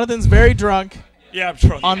 Sorry, Jonathan's very drunk. Yeah, I'm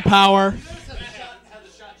drunk. On power.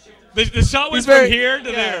 The shot was He's very from here to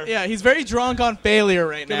yeah, there. Yeah, he's very drunk on failure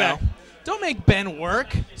right Go now. back. Don't make Ben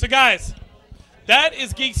work. So, guys, that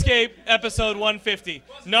is Geekscape episode 150.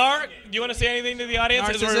 Nar, do you want to say anything to the audience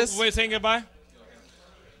as Narcissus? we're saying goodbye?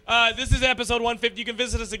 This is episode 150. You can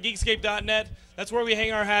visit us at geekscape.net. That's where we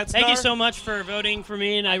hang our hats. Thank you Nar- so much for voting for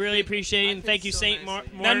me, and I really appreciate it. And thank you, Saint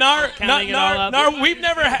Mark, Now, for counting it all up. Nar, we've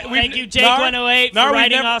never had. Thank you, Jake108, for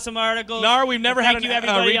writing awesome articles. Nar, we've never had Thank you, a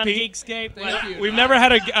everybody on repeat. Geekscape. Thank you. We've never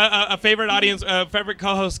had a favorite audience, favorite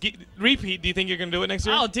co-host repeat. Do you think you're gonna do it next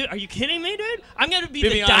year? Oh, dude, are you kidding me, dude? I'm gonna be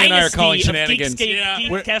Vivian the and I are calling dynasty of shenanigans. Geekscape Yeah.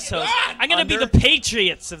 Geek guest hosts. I'm gonna be Under- the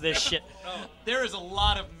Patriots of this shit. There is a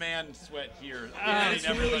lot of man sweat here. It's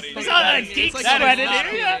everybody. It's not a geek sweat in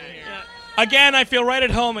here. Yeah. Again, I feel right at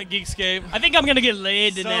home at Geekscape. I think I'm gonna get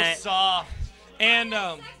laid tonight. So soft. And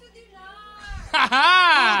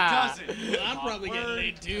Ha I'm probably getting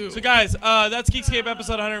laid too. so guys, that's Geekscape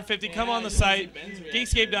episode 150. Come on the site,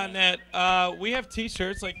 geekscape.net. We have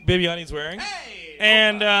T-shirts like Bibiani's wearing,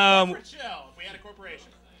 and We had a corporation.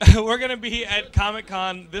 we're gonna be at Comic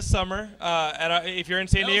Con this summer. If you're in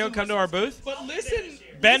San Diego, come to our booth. But listen,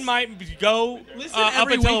 Ben might go up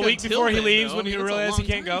every until a week week until before he then, leaves though. when I he mean, that's a realizes he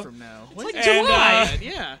long can't time go. from now. It's like And, July.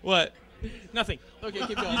 Yeah. What? Nothing. Okay,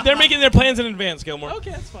 keep going. They're making their plans in advance, Gilmore.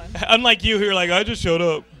 Okay, that's fine. Unlike you, who are like, I just showed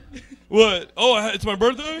up. What? Oh, it's my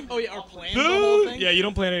birthday? Oh yeah, our plan the whole thing. Yeah, you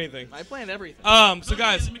don't plan anything. I planned everything. So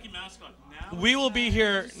guys, we will be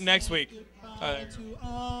here next week. To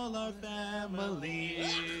all our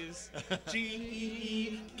families,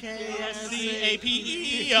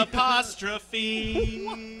 G-E-K-S-C-A-P-E apostrophe.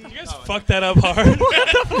 You guys fucked that up hard.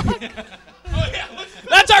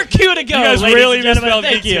 That's our cue to go. You guys ladies really and gentlemen. misspelled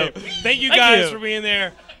Thank you. Geekscape. Thank you Thank guys you. for being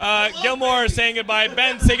there. Gilmore is saying goodbye.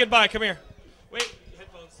 Ben, say goodbye. Come here. Wait,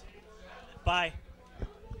 headphones. Bye.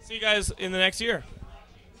 See you guys in the next year.